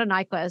Shauna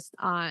Nyquist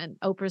on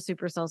Oprah's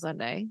Super Soul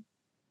Sunday.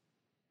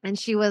 And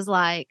she was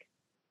like,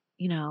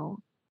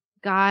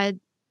 God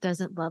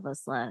doesn't love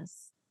us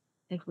less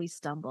if we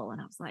stumble.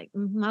 And I was like, I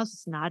was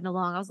just nodding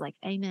along. I was like,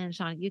 amen,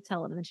 Shauna, you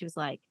tell him. And then she was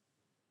like,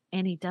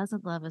 and he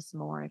doesn't love us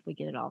more if we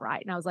get it all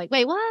right. And I was like,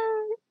 wait, what?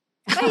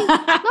 Wait, don't say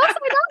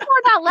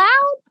that out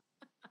loud.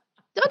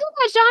 Don't do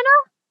that,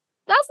 Shauna.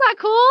 That's not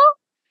cool.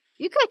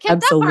 You could have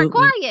kept that part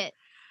quiet.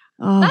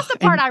 Oh, that's the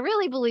part I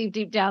really believe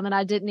deep down that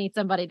I didn't need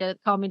somebody to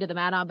call me to the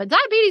mat on. But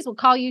diabetes will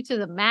call you to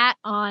the mat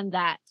on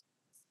that.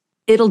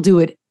 It'll do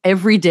it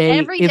every day,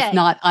 if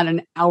not on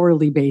an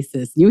hourly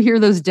basis. You hear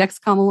those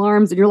Dexcom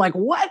alarms and you're like,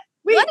 what?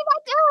 What did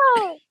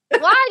I do?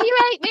 Why do you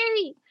hate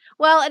me?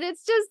 Well, and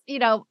it's just,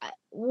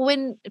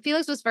 when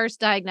Felix was first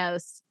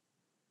diagnosed,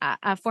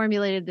 I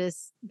formulated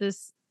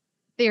this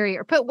theory,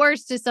 or put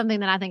words to something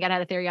that I think I'd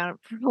had a theory on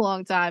for a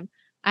long time,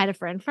 I had a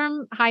friend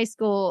from high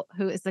school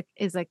who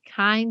is a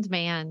kind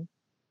man,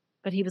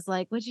 but he was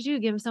like, "What'd you do?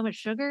 Give him so much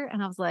sugar?"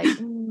 And I was like,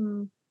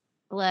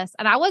 bless.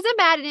 And I wasn't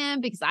mad at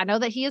him because I know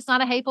that he is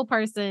not a hateful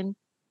person.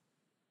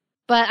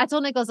 But I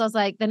told Nicholas, I was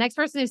like, the next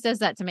person who says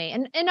that to me,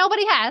 and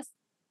nobody has,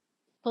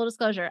 full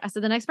disclosure, I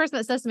said, the next person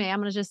that says to me, I'm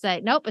going to just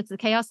say, nope, it's the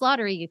chaos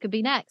lottery. You could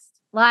be next.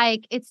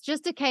 Like, it's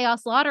just a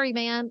chaos lottery,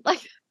 man.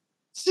 Like,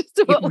 it's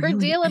just what we're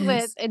dealing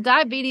with. And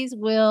diabetes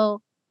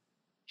will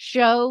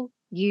show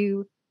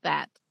you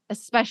that,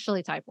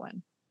 especially type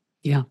 1.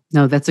 Yeah.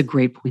 No, that's a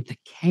great point. The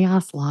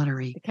chaos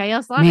lottery. The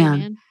chaos lottery,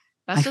 man.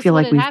 I feel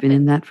like we've been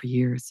in that for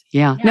years.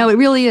 Yeah. No, it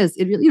really is.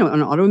 It really,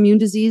 an autoimmune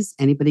disease,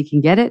 anybody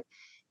can get it.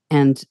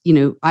 And,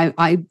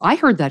 I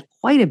heard that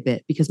quite a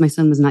bit because my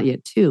son was not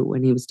yet 2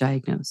 when he was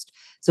diagnosed.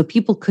 So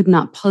people could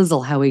not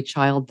puzzle how a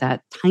child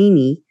that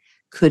tiny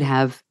could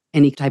have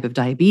any type of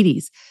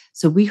diabetes.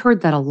 So we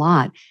heard that a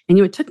lot. And,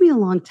 it took me a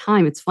long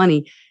time. It's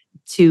funny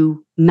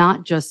to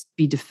not just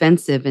be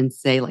defensive and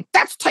say like,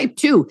 that's type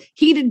 2.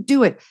 He didn't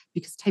do it.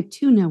 Because type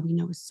 2 now we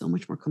know is so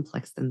much more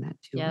complex than that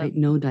too, right?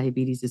 No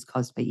diabetes is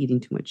caused by eating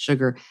too much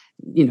sugar.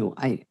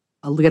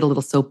 I'll get a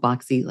little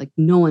soapboxy, like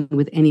no one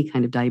with any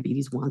kind of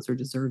diabetes wants or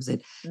deserves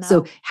it. No.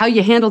 So how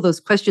you handle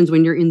those questions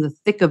when you're in the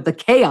thick of the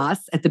chaos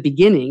at the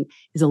beginning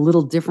is a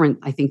little different,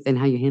 I think, than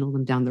how you handle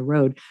them down the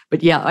road.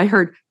 But yeah, I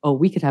heard,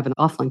 we could have an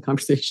offline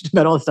conversation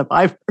about all the stuff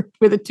I've heard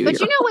with a 2-year-old.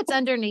 But you know what's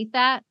underneath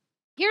that?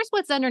 Here's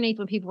what's underneath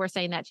when people were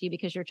saying that to you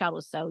because your child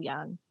was so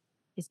young.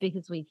 It's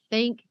because we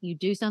think you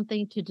do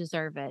something to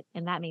deserve it.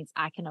 And that means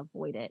I can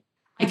avoid it.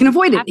 I can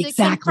avoid it. Exactly. You have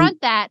to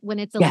confront that when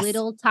it's a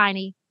little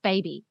tiny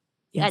baby.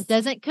 That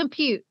doesn't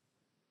compute.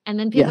 And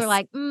then people are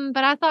like,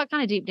 but I thought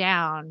kind of deep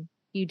down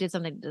you did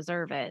something to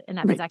deserve it. And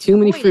that means I can too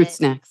many avoid fruit it.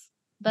 snacks.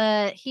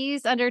 But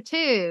he's under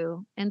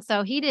 2. And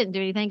so he didn't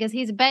do anything because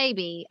he's a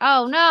baby.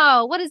 Oh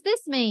no, what does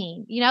this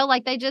mean?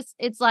 Like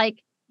it's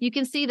like you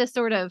can see the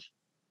sort of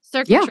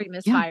circuitry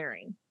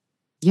misfiring.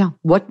 Yeah.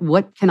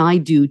 What can I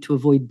do to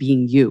avoid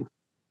being you?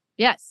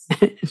 Yes.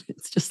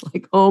 It's just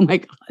like, oh my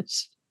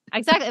gosh.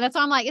 Exactly. That's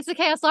why I'm like, it's a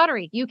chaos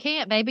lottery. You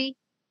can't, baby.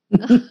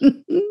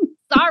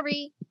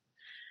 Sorry.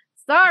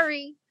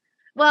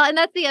 Well, and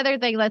that's the other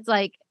thing that's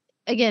like,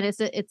 again, it's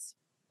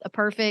a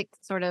perfect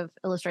sort of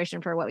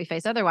illustration for what we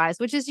face otherwise,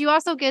 which is you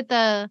also get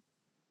I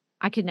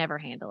could never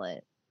handle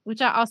it,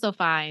 which I also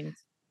find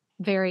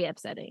very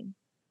upsetting.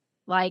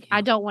 Like,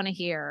 I don't want to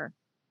hear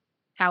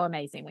how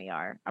amazing we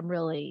are. I'm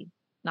really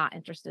not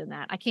interested in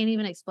that. I can't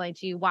even explain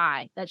to you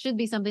why. That should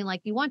be something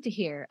like you want to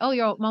hear.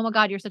 Oh my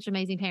God, you're such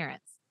amazing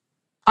parents.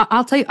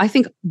 I'll tell you, I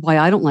think why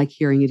I don't like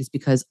hearing it is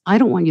because I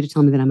don't want you to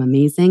tell me that I'm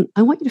amazing.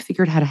 I want you to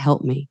figure out how to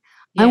help me.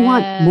 Yes. I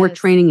want more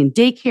training in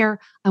daycare.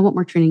 I want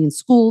more training in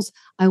schools.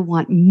 I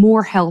want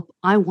more help.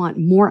 I want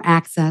more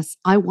access.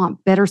 I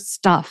want better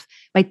stuff.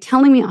 By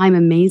telling me I'm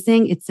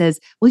amazing, it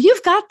says, well,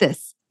 you've got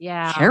this.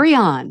 Yeah. Carry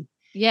on.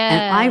 Yeah.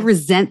 And I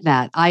resent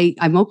that.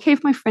 I'm okay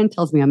if my friend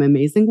tells me I'm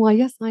amazing. Well,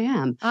 yes, I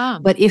am.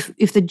 But if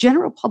the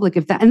general public,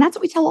 and that's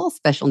what we tell all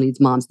special needs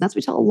moms, and that's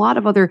what we tell a lot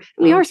of other,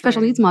 and we are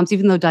special needs moms,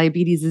 even though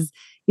diabetes is,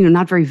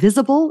 not very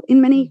visible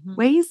in many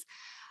ways.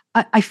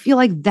 I feel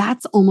like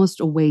that's almost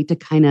a way to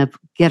kind of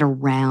get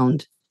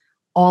around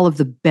all of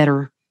the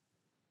better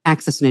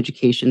access and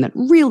education that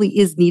really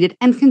is needed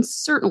and can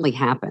certainly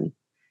happen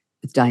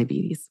with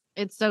diabetes.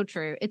 It's so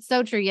true. It's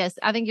so true. Yes,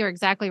 I think you're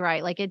exactly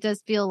right. Like it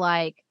does feel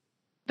like,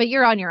 but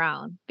you're on your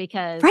own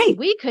because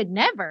we could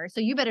never.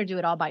 So you better do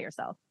it all by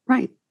yourself.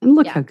 Right. And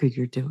look how good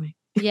you're doing.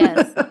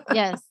 Yes.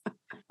 Yes.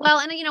 Well,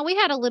 and we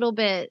had a little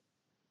bit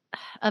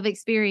of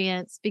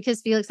experience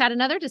because Felix had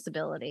another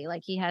disability.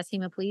 Like he has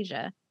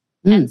hemiplegia.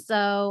 And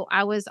so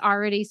I was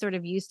already sort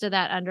of used to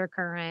that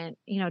undercurrent.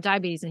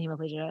 Diabetes and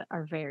hemiplegia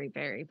are very,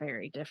 very,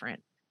 very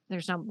different.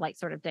 There's no like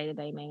sort of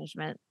day-to-day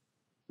management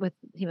with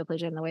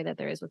hemiplegia in the way that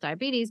there is with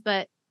diabetes.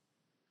 But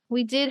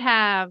we did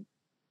have,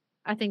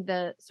 I think,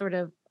 the sort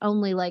of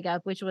only leg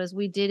up, which was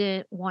we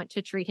didn't want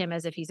to treat him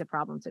as if he's a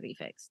problem to be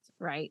fixed.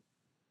 Right.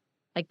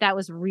 Like that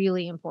was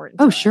really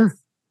important. Oh, sure.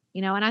 Us,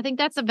 and I think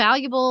that's a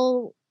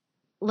valuable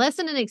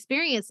lesson and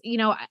experience.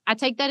 I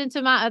take that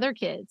into my other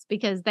kids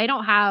because they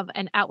don't have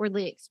an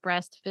outwardly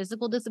expressed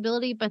physical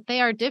disability, but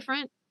they are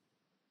different.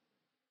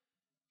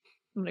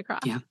 I'm going to cry.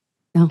 Yeah.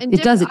 No,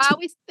 it does. I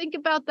always think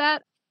about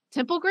that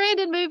Temple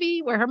Grandin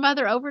movie where her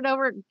mother over and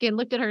over again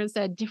looked at her and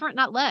said, different,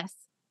 not less.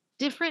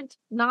 Different,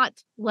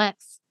 not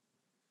less.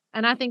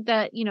 And I think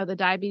that, the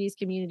diabetes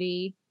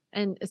community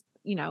and,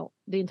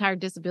 the entire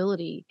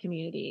disability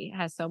community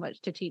has so much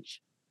to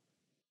teach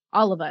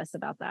all of us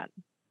about that.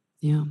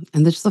 Yeah.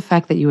 And just the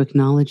fact that you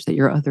acknowledge that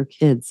your other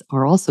kids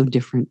are also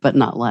different, but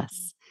not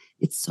less.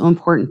 It's so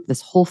important.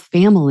 This whole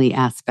family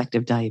aspect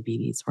of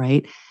diabetes,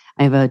 right?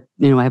 I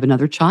have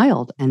another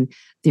child and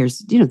there's,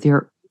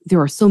 there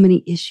are so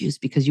many issues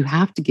because you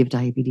have to give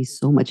diabetes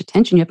so much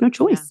attention. You have no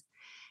choice.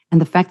 Yeah. And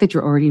the fact that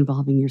you're already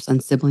involving your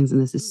son's siblings in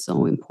this is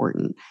so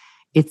important.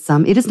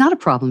 It is not a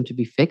problem to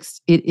be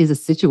fixed. It is a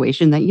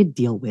situation that you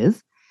deal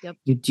with. Yep.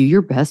 You do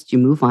your best, you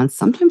move on.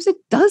 Sometimes it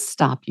does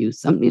stop you.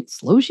 It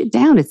slows you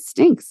down. It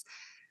stinks.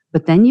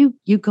 But then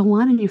you go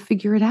on and you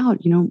figure it out.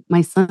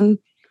 My son,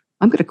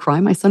 I'm going to cry.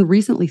 My son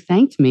recently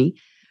thanked me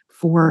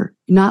for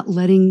not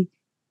letting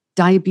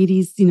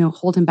diabetes,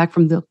 hold him back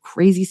from the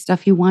crazy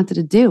stuff he wanted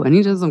to do. And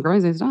he does some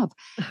crazy stuff.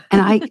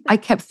 And I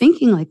kept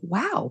thinking like,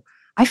 wow,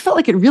 I felt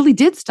like it really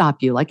did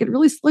stop you. Like it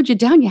really slowed you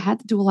down. You had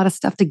to do a lot of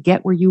stuff to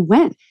get where you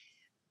went.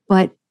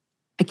 But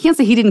I can't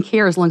say he didn't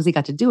care as long as he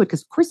got to do it,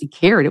 because of course he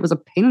cared. It was a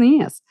pain in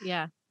the ass.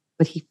 Yeah.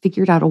 But he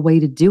figured out a way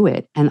to do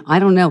it. And I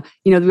don't know,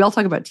 we all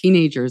talk about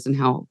teenagers and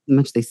how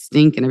much they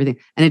stink and everything.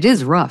 And it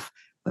is rough.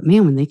 But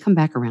man, when they come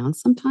back around,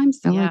 sometimes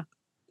they're like,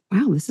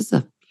 wow, this is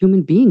a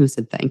human being who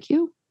said thank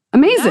you.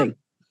 Amazing.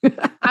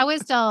 Yeah. I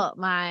always tell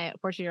my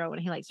 14-year-old when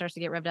he starts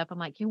to get revved up, I'm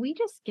like, can we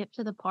just skip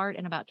to the part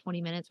in about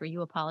 20 minutes where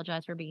you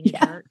apologize for being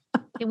a jerk?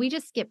 Can we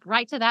just skip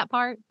right to that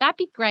part? That'd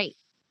be great.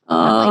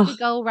 I'd like to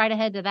go right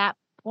ahead to that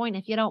point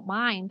if you don't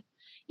mind.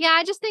 Yeah,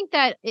 I just think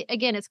that,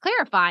 again, it's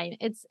clarifying.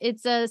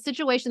 It's a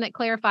situation that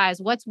clarifies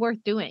what's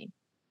worth doing.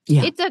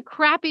 Yeah. It's a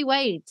crappy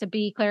way to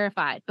be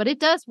clarified, but it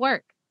does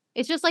work.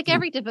 It's just like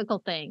every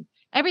difficult thing.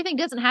 Everything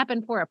doesn't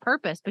happen for a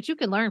purpose, but you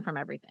can learn from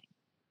everything.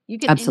 You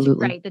can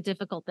integrate the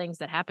difficult things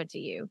that happen to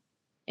you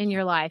in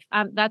your life.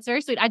 That's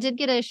very sweet. I did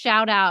get a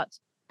shout out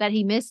that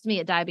he missed me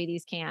at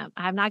diabetes camp.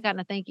 I have not gotten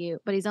a thank you,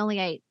 but he's only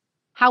 8.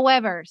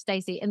 However,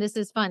 Stacey, and this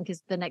is fun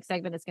because the next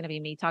segment is going to be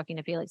me talking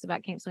to Felix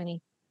about Camp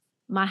Sweeney.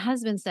 My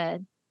husband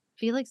said,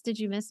 Felix, did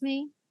you miss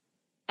me?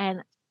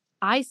 And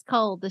ice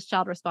cold, this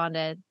child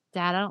responded,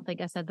 Dad, I don't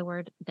think I said the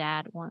word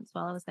dad once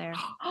while I was there.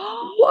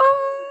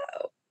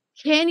 Whoa.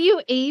 Can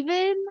you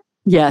even?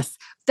 Yes.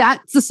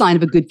 That's a sign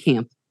of a good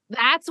camp.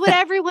 That's what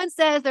everyone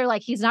says. They're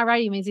like, he's not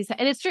right. He means he's,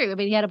 and it's true. I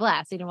mean, he had a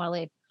blast. He didn't want to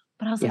leave.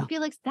 But I was like,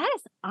 Felix, that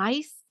is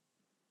ice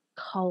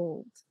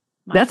cold.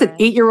 That's an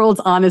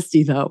 8-year-old's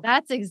honesty, though.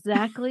 That's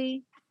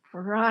exactly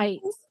right.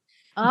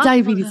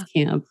 Diabetes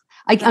camp.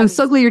 I'm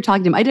so glad you're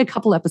talking to him. I did a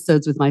couple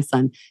episodes with my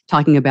son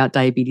talking about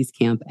diabetes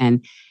camp,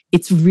 and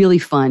it's really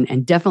fun,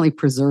 and definitely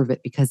preserve it,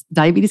 because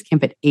diabetes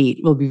camp at 8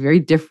 will be very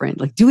different.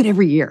 Like, do it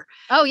every year.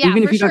 Oh yeah.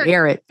 Even if you don't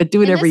air it, but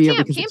do it every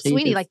year. Camp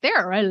Sweeney, like there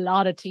are a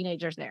lot of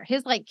teenagers there.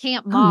 His like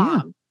camp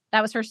mom,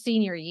 that was her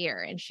senior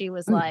year. And she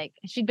was like,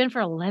 she'd been for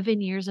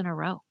 11 years in a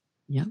row.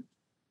 Yeah.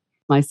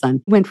 My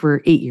son went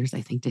for 8 years, I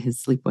think, to his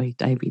sleepaway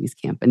diabetes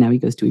camp. And now he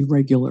goes to a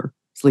regular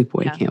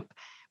sleepaway camp.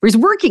 Where he's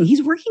working.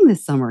 He's working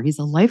this summer. He's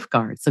a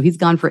lifeguard. So he's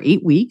gone for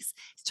 8 weeks.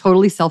 He's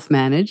totally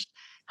self-managed.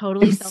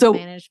 Totally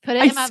self-managed. Put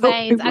it in my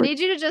veins. I need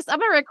you to I'm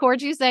going to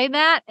record you saying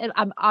that. And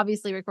I'm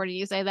obviously recording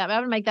you saying that, but I'm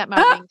going to make that my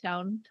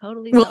ringtone.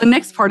 Totally. Well, the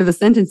next part of the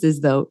sentence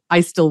is, though,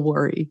 I still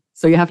worry.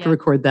 So you have to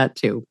record that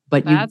too.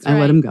 But I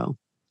let him go.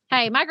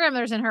 Hey, my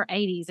grandmother's in her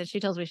 80s and she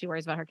tells me she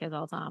worries about her kids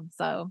all the time.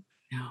 So.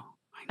 No.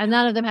 And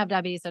none of them have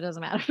diabetes, so it doesn't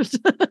matter.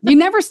 You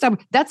never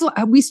stop. That's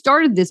what we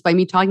started this by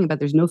me talking about.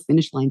 There's no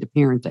finish line to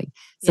parenting.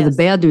 So the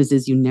bad news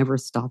is you never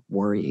stop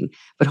worrying.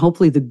 But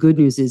hopefully the good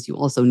news is you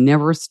also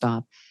never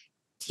stop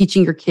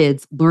teaching your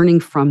kids, learning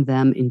from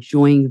them,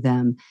 enjoying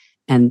them.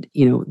 And,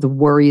 the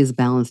worry is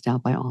balanced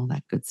out by all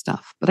that good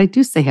stuff. But I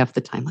do say half the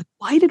time, like,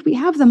 why did we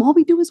have them? All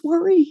we do is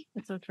worry.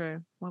 That's so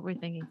true. What we're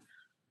thinking.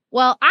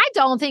 Well, I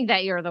don't think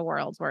that you're the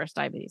world's worst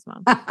diabetes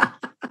mom.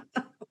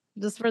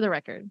 Just for the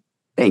record.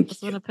 Thank you.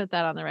 Just want to put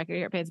that on the record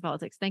here at Pants and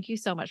Politics. Thank you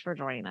so much for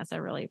joining us. I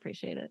really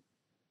appreciate it.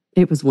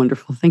 It was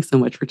wonderful. Thanks so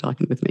much for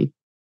talking with me.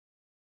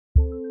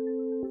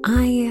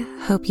 I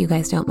hope you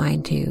guys don't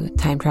mind to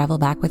time travel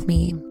back with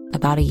me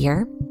about a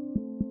year.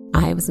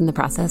 I was in the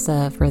process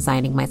of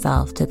resigning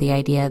myself to the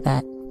idea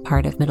that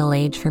part of middle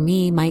age for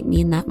me might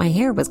mean that my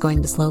hair was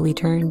going to slowly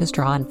turn to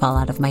straw and fall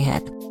out of my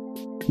head.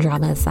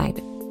 Drama aside,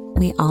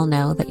 we all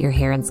know that your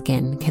hair and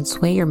skin can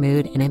sway your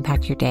mood and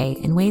impact your day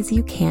in ways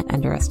you can't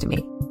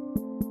underestimate.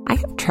 I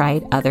have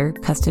tried other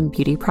custom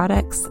beauty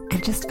products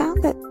and just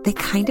found that they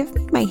kind of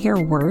made my hair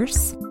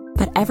worse.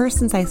 But ever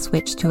since I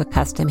switched to a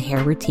custom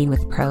hair routine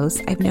with Prose,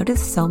 I've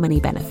noticed so many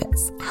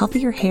benefits.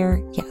 Healthier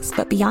hair, yes,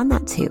 but beyond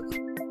that too.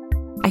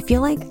 I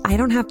feel like I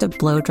don't have to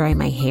blow dry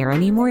my hair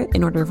anymore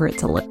in order for it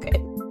to look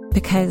good,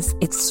 because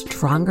it's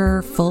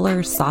stronger,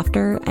 fuller,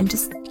 softer, and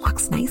just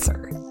looks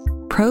nicer.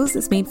 Prose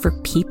is made for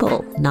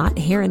people, not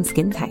hair and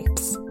skin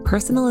types.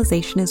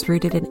 Personalization is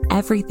rooted in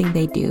everything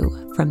they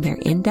do, from their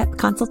in-depth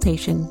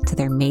consultation to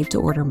their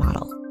made-to-order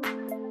model.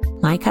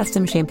 My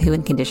custom shampoo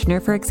and conditioner,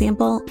 for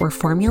example, were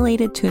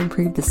formulated to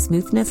improve the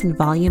smoothness and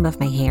volume of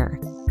my hair.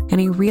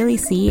 And I really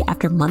see,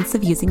 after months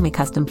of using my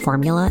custom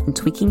formula and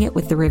tweaking it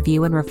with the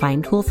Review and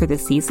Refine tool for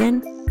this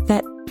season,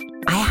 that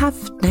I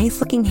have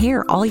nice-looking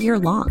hair all year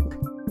long.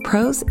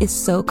 Prose is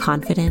so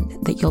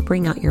confident that you'll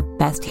bring out your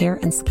best hair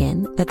and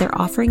skin that they're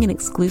offering an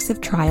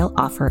exclusive trial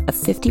offer of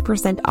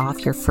 50%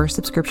 off your first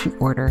subscription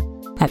order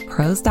at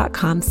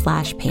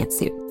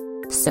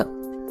prose.com/pantsuit. So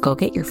go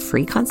get your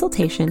free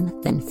consultation,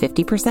 then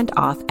 50%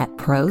 off at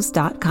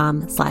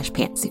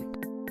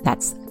prose.com/pantsuit.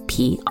 That's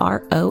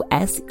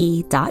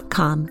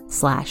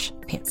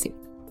prose.com/pantsuit.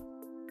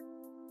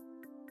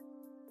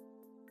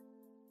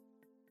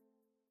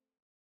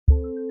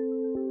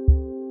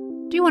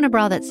 Do you want a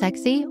bra that's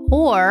sexy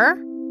or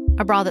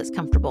a bra that's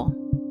comfortable?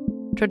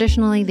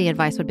 Traditionally, the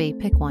advice would be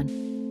pick one.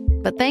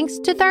 But thanks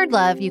to Third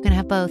Love, you can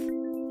have both.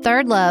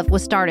 Third Love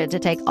was started to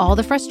take all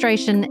the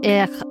frustration,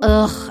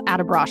 out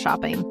of bra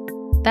shopping.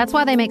 That's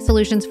why they make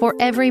solutions for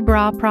every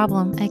bra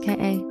problem,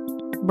 aka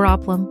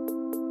problem.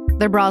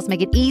 Their bras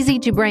make it easy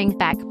to bring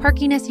back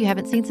perkiness you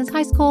haven't seen since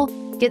high school,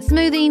 get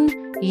smoothing,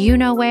 you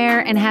know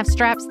where, and have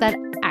straps that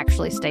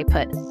actually stay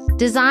put.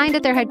 Designed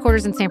at their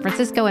headquarters in San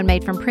Francisco and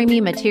made from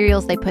premium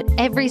materials, they put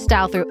every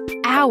style through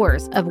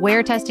hours of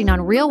wear testing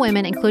on real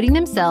women, including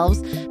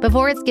themselves,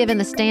 before it's given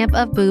the stamp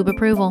of boob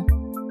approval.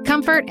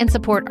 Comfort and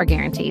support are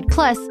guaranteed.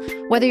 Plus,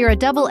 whether you're a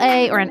double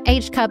A or an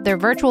H cup, their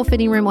virtual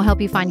fitting room will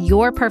help you find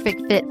your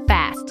perfect fit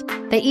fast.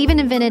 They even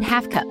invented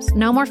half cups.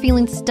 No more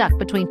feeling stuck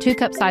between 2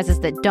 cup sizes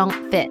that don't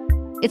fit.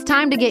 It's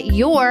time to get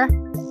your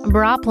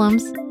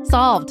problems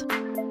solved.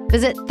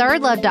 Visit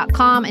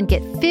thirdlove.com and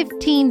get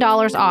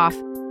 $15 off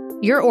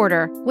your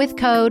order with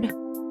code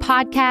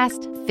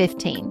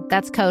PODCAST15.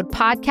 That's code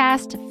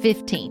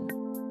PODCAST15.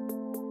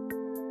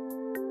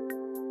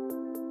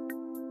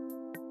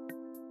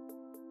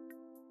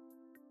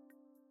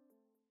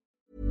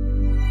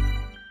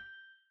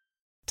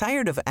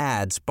 Tired of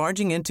ads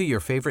barging into your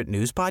favorite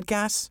news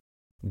podcasts?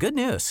 Good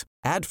news.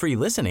 Ad-free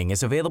listening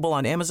is available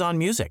on Amazon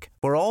Music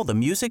for all the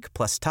music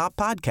plus top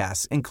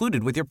podcasts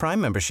included with your Prime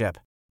membership.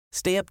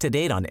 Stay up to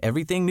date on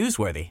everything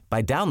newsworthy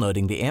by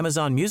downloading the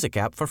Amazon Music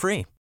app for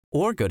free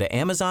or go to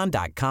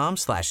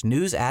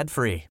amazon.com/news ad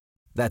free.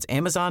 That's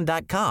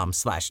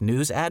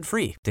amazon.com/news ad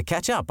free to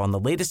catch up on the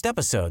latest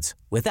episodes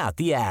without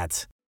the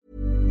ads.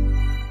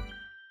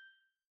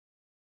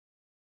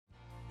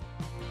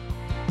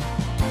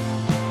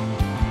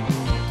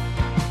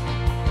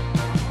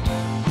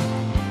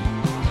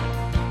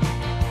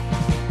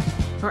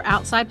 For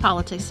Outside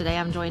Politics today,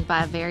 I'm joined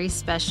by a very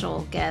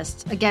special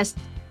guest, a guest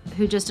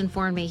who just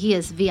informed me he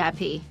is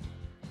VIP.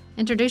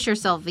 Introduce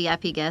yourself,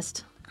 VIP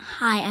guest.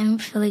 Hi, I'm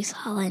Felix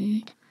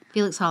Holland.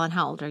 Felix Holland,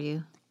 how old are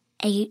you?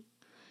 8.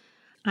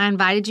 I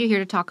invited you here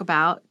to talk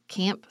about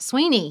Camp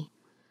Sweeney,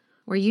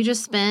 where you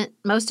just spent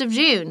most of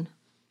June.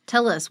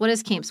 Tell us, what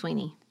is Camp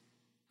Sweeney?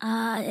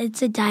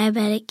 It's a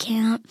diabetic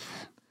camp.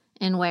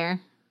 And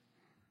where?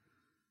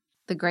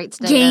 The great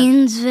state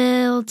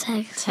Gainesville,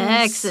 Texas.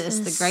 Texas,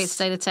 the great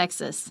state of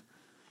Texas.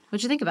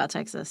 What'd you think about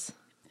Texas?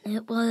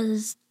 It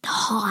was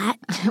hot.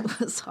 It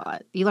was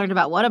hot. You learned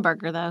about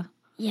Whataburger, though.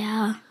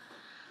 Yeah.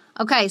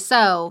 Okay,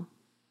 so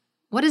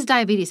what is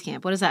diabetes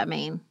camp? What does that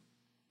mean?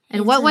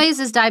 In what ways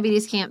is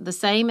diabetes camp the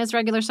same as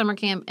regular summer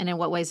camp, and in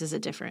what ways is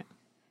it different?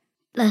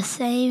 The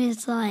same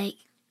is like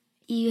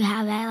you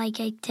have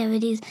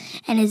activities,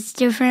 and it's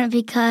different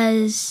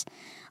because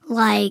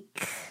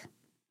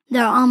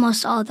they're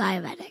almost all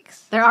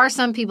diabetics. There are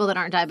some people that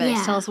aren't diabetics.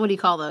 Yeah. Tell us, what do you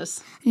call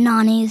those?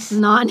 Nonnies.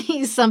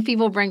 Nonnies. Some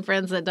people bring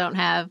friends that don't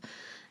have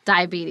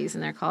diabetes,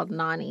 and they're called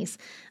nonnies.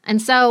 And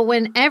so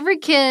when every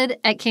kid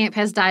at camp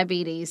has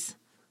diabetes,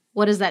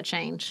 what does that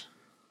change?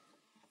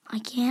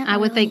 I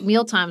would think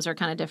meal times are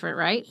kind of different,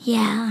 right?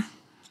 Yeah.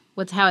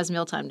 How is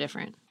mealtime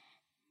different?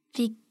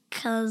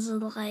 Because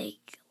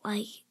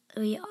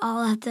we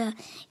all have to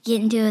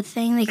get into a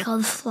thing they call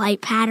the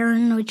flight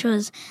pattern,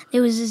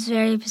 there was this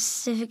very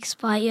specific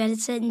spot you had to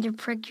sit and to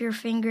prick your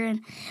finger, and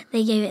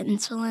they gave it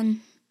insulin.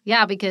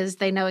 Yeah, because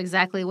they know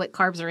exactly what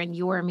carbs are in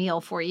your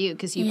meal for you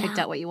because you picked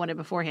out what you wanted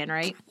beforehand,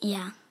 right?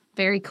 Yeah.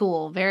 Very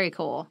cool. Very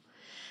cool.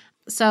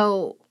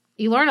 So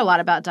you learn a lot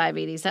about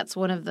diabetes. That's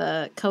one of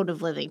the code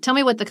of living. Tell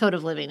me what the code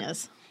of living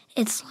is.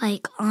 It's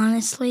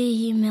honesty,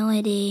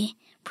 humility,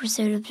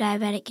 pursuit of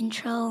diabetic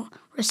control,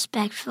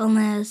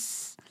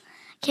 respectfulness.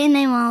 Can't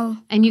name all.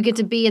 And you get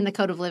to be in the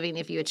code of living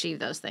if you achieve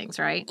those things,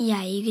 right?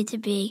 Yeah, you get to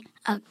be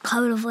a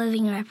code of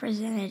living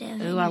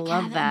representative. Ooh, I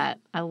love that.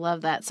 I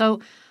love that.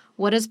 So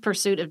what does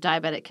pursuit of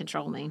diabetic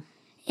control mean?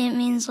 It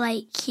means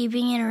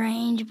keeping in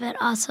range, but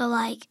also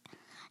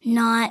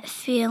not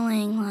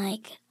feeling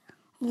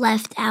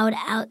left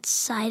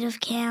outside of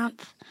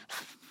camp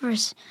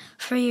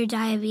for your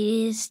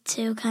diabetes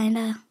too, kind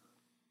of.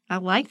 I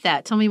like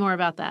that. Tell me more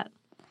about that.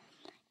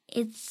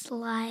 It's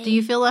Do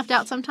you feel left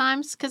out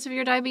sometimes because of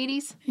your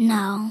diabetes?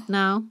 No.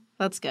 No?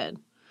 That's good.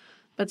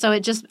 But so I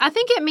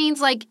think it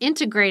means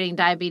integrating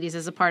diabetes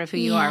as a part of who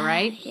you are,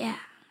 right? Yeah.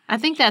 I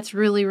think that's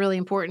really, really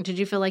important. Did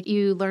you feel like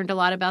you learned a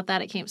lot about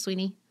that at Camp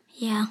Sweeney?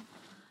 Yeah.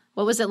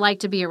 What was it like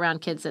to be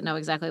around kids that know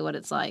exactly what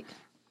it's like?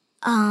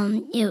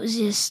 It was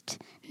just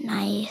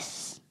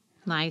nice.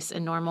 Nice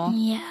and normal?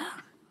 Yeah.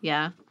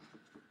 Yeah.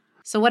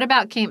 So what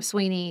about Camp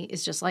Sweeney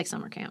is just like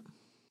summer camp?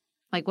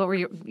 What were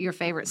your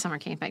favorite summer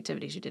camp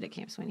activities you did at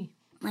Camp Sweeney?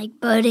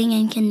 Boating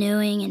and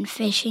canoeing and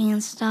fishing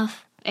and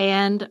stuff.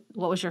 And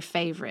what was your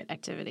favorite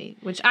activity?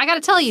 Which I got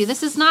to tell you,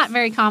 this is not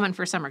very common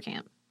for summer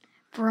camp.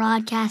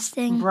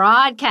 Broadcasting.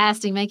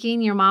 Broadcasting,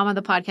 making your mama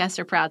the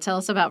podcaster proud. Tell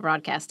us about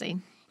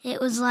broadcasting. It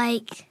was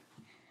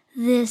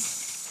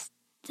this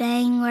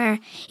thing where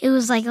it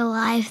was a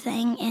live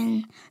thing,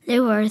 and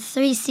there were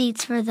 3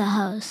 seats for the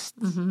host.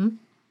 Mm-hmm.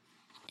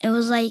 It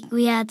was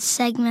we had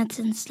segments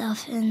and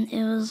stuff, and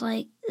it was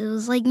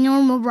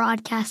normal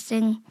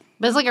broadcasting.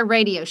 But it's like a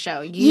radio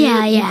show.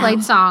 You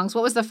played songs.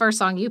 What was the first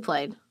song you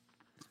played?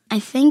 I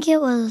think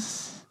it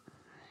was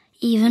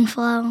Even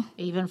Flow.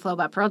 Even Flow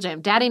by Pearl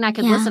Jam. Daddy and I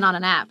could listen on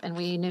an app, and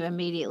we knew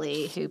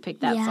immediately who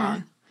picked that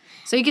song.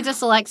 So you could just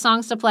select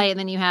songs to play, and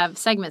then you have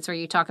segments where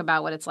you talk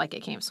about what it's like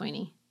at Camp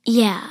Sweeney.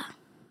 Yeah.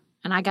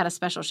 And I got a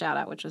special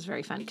shout-out, which was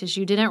very funny, because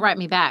you didn't write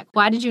me back.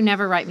 Why did you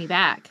never write me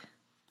back?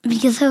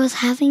 Because I was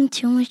having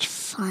too much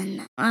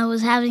fun. I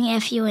was having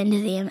FU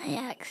into the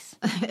MAX.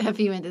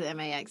 FU into the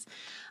MAX.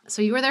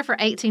 So you were there for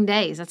 18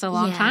 days. That's a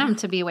long time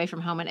to be away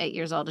from home at 8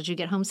 years old. Did you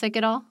get homesick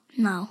at all?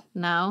 No.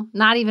 No?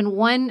 Not even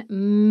 1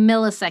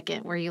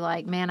 millisecond were you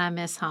like, man, I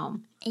miss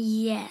home?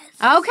 Yes.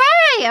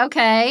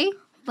 Okay.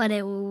 But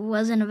it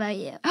wasn't about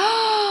you.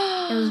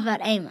 It was about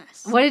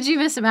Amos. What did you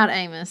miss about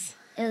Amos?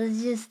 It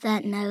was just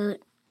that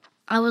note.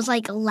 I was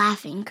like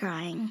laughing,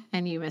 crying.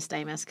 And you missed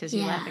Amos because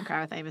you laugh and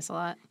cry with Amos a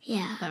lot?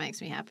 Yeah. That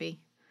makes me happy.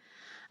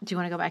 Do you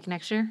want to go back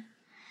next year?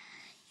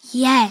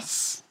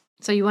 Yes.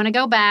 So you want to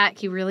go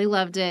back. You really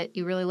loved it.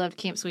 You really loved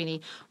Camp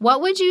Sweeney.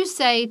 What would you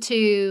say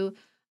to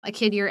a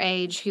kid your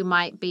age who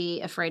might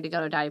be afraid to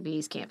go to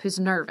diabetes camp, who's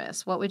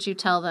nervous? What would you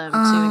tell them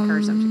to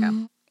encourage them to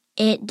go?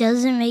 It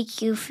doesn't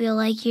make you feel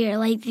like you're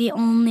like the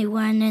only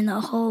one in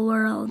the whole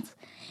world.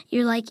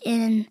 You're like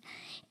in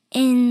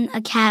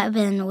a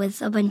cabin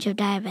with a bunch of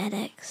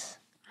diabetics.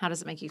 How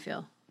does it make you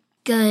feel?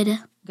 Good.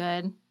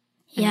 Good? And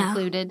Yeah.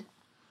 included?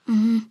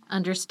 Mm-hmm.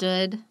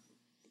 Understood?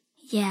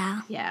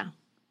 Yeah.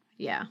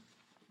 Yeah.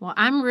 Well,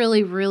 I'm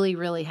really, really,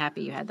 really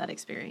happy you had that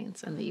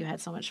experience and that you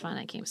had so much fun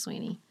at Camp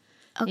Sweeney.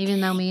 Okay.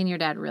 Even though me and your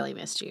dad really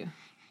missed you.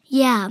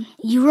 Yeah.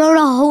 You wrote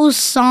a whole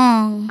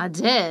song. I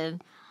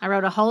did. I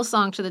wrote a whole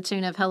song to the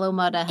tune of Hello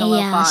Mudda, Hello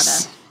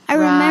Yes. Fada. I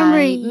remember.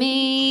 Write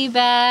me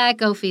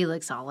back, oh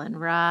Felix Holland,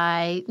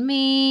 write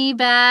me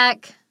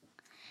back.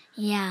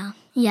 Yeah,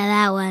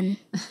 that one.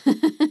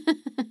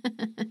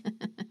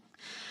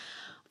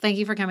 Thank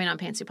you for coming on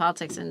Pantsuit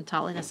Politics and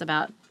telling us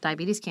about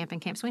diabetes camp and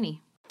Camp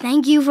Sweeney.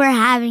 Thank you for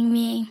having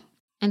me.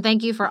 And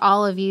thank you for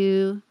all of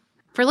you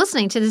for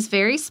listening to this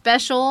very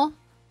special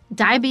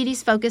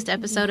diabetes-focused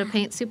episode of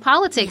Pantsuit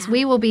Politics.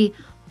 We will be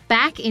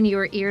back in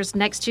your ears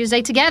next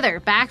Tuesday together,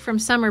 back from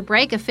summer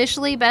break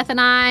officially. Beth and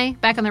I,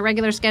 back on the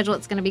regular schedule.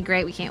 It's going to be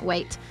great. We can't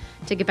wait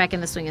to get back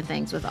in the swing of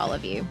things with all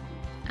of you.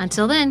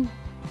 Until then,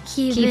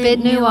 keep it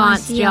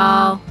nuanced,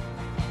 y'all.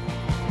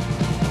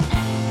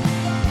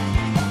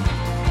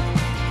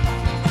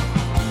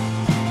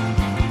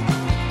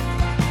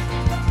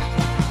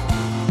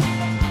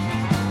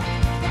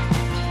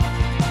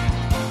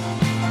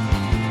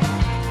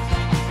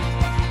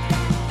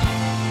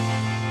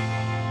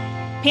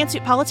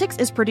 Pantsuit Politics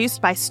is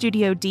produced by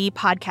Studio D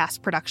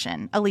Podcast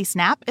Production. Elise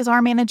Knapp is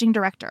our managing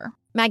director.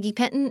 Maggie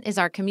Penton is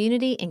our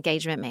community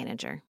engagement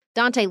manager.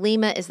 Dante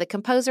Lima is the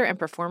composer and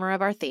performer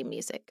of our theme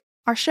music.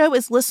 Our show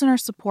is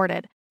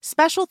listener-supported.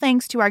 Special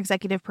thanks to our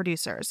executive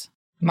producers.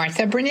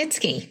 Martha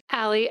Brunitsky,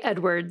 Allie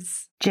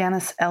Edwards,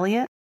 Janice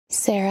Elliott,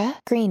 Sarah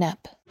Greenup,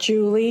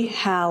 Julie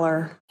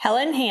Haller,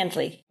 Helen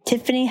Handley,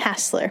 Tiffany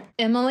Hassler,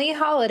 Emily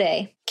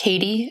Holiday,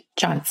 Katie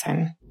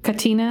Johnson,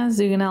 Katina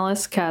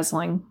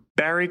Zuganellis-Kasling,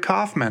 Barry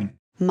Kaufman,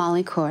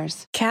 Molly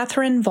Kors,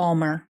 Catherine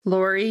Vollmer,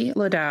 Lori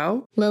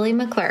Ladow, Lily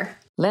McClure,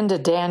 Linda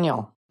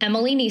Daniel,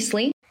 Emily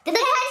Neasley, The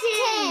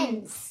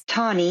Hutchins,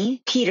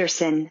 Tawny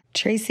Peterson,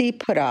 Tracy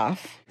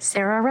Putoff,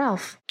 Sarah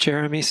Ralph,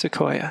 Jeremy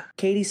Sequoia,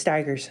 Katie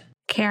Steigers,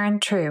 Karen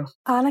True,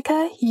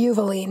 Annika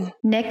Uvaline,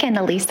 Nick and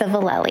Elisa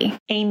Valelli,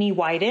 Amy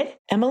Whited,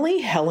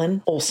 Emily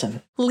Helen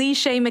Olson, Lee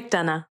Shea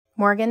McDonough,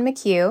 Morgan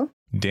McHugh,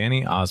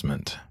 Danny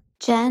Osmond,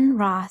 Jen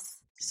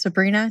Ross,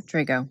 Sabrina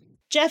Drago,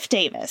 Jeff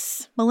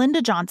Davis,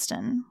 Melinda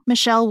Johnston,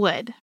 Michelle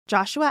Wood,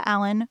 Joshua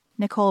Allen,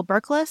 Nicole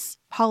Berkless,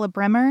 Paula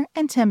Bremer,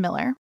 and Tim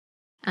Miller.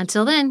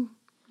 Until then,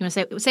 you want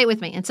to say it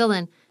with me. Until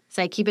then,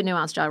 say keep it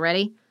nuanced, y'all.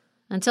 Ready?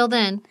 Until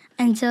then.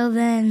 Until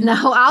then.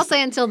 No, I'll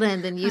say until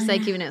then. Then you say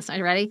keep it nuanced. Are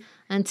you ready?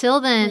 Until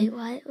then,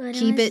 what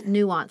keep it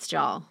nuanced,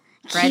 y'all.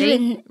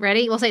 Ready?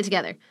 Ready? We'll say it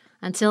together.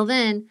 Until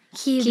then,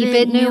 keep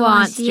it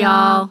nuanced,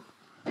 y'all.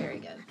 Very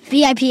good.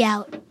 VIP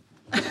out.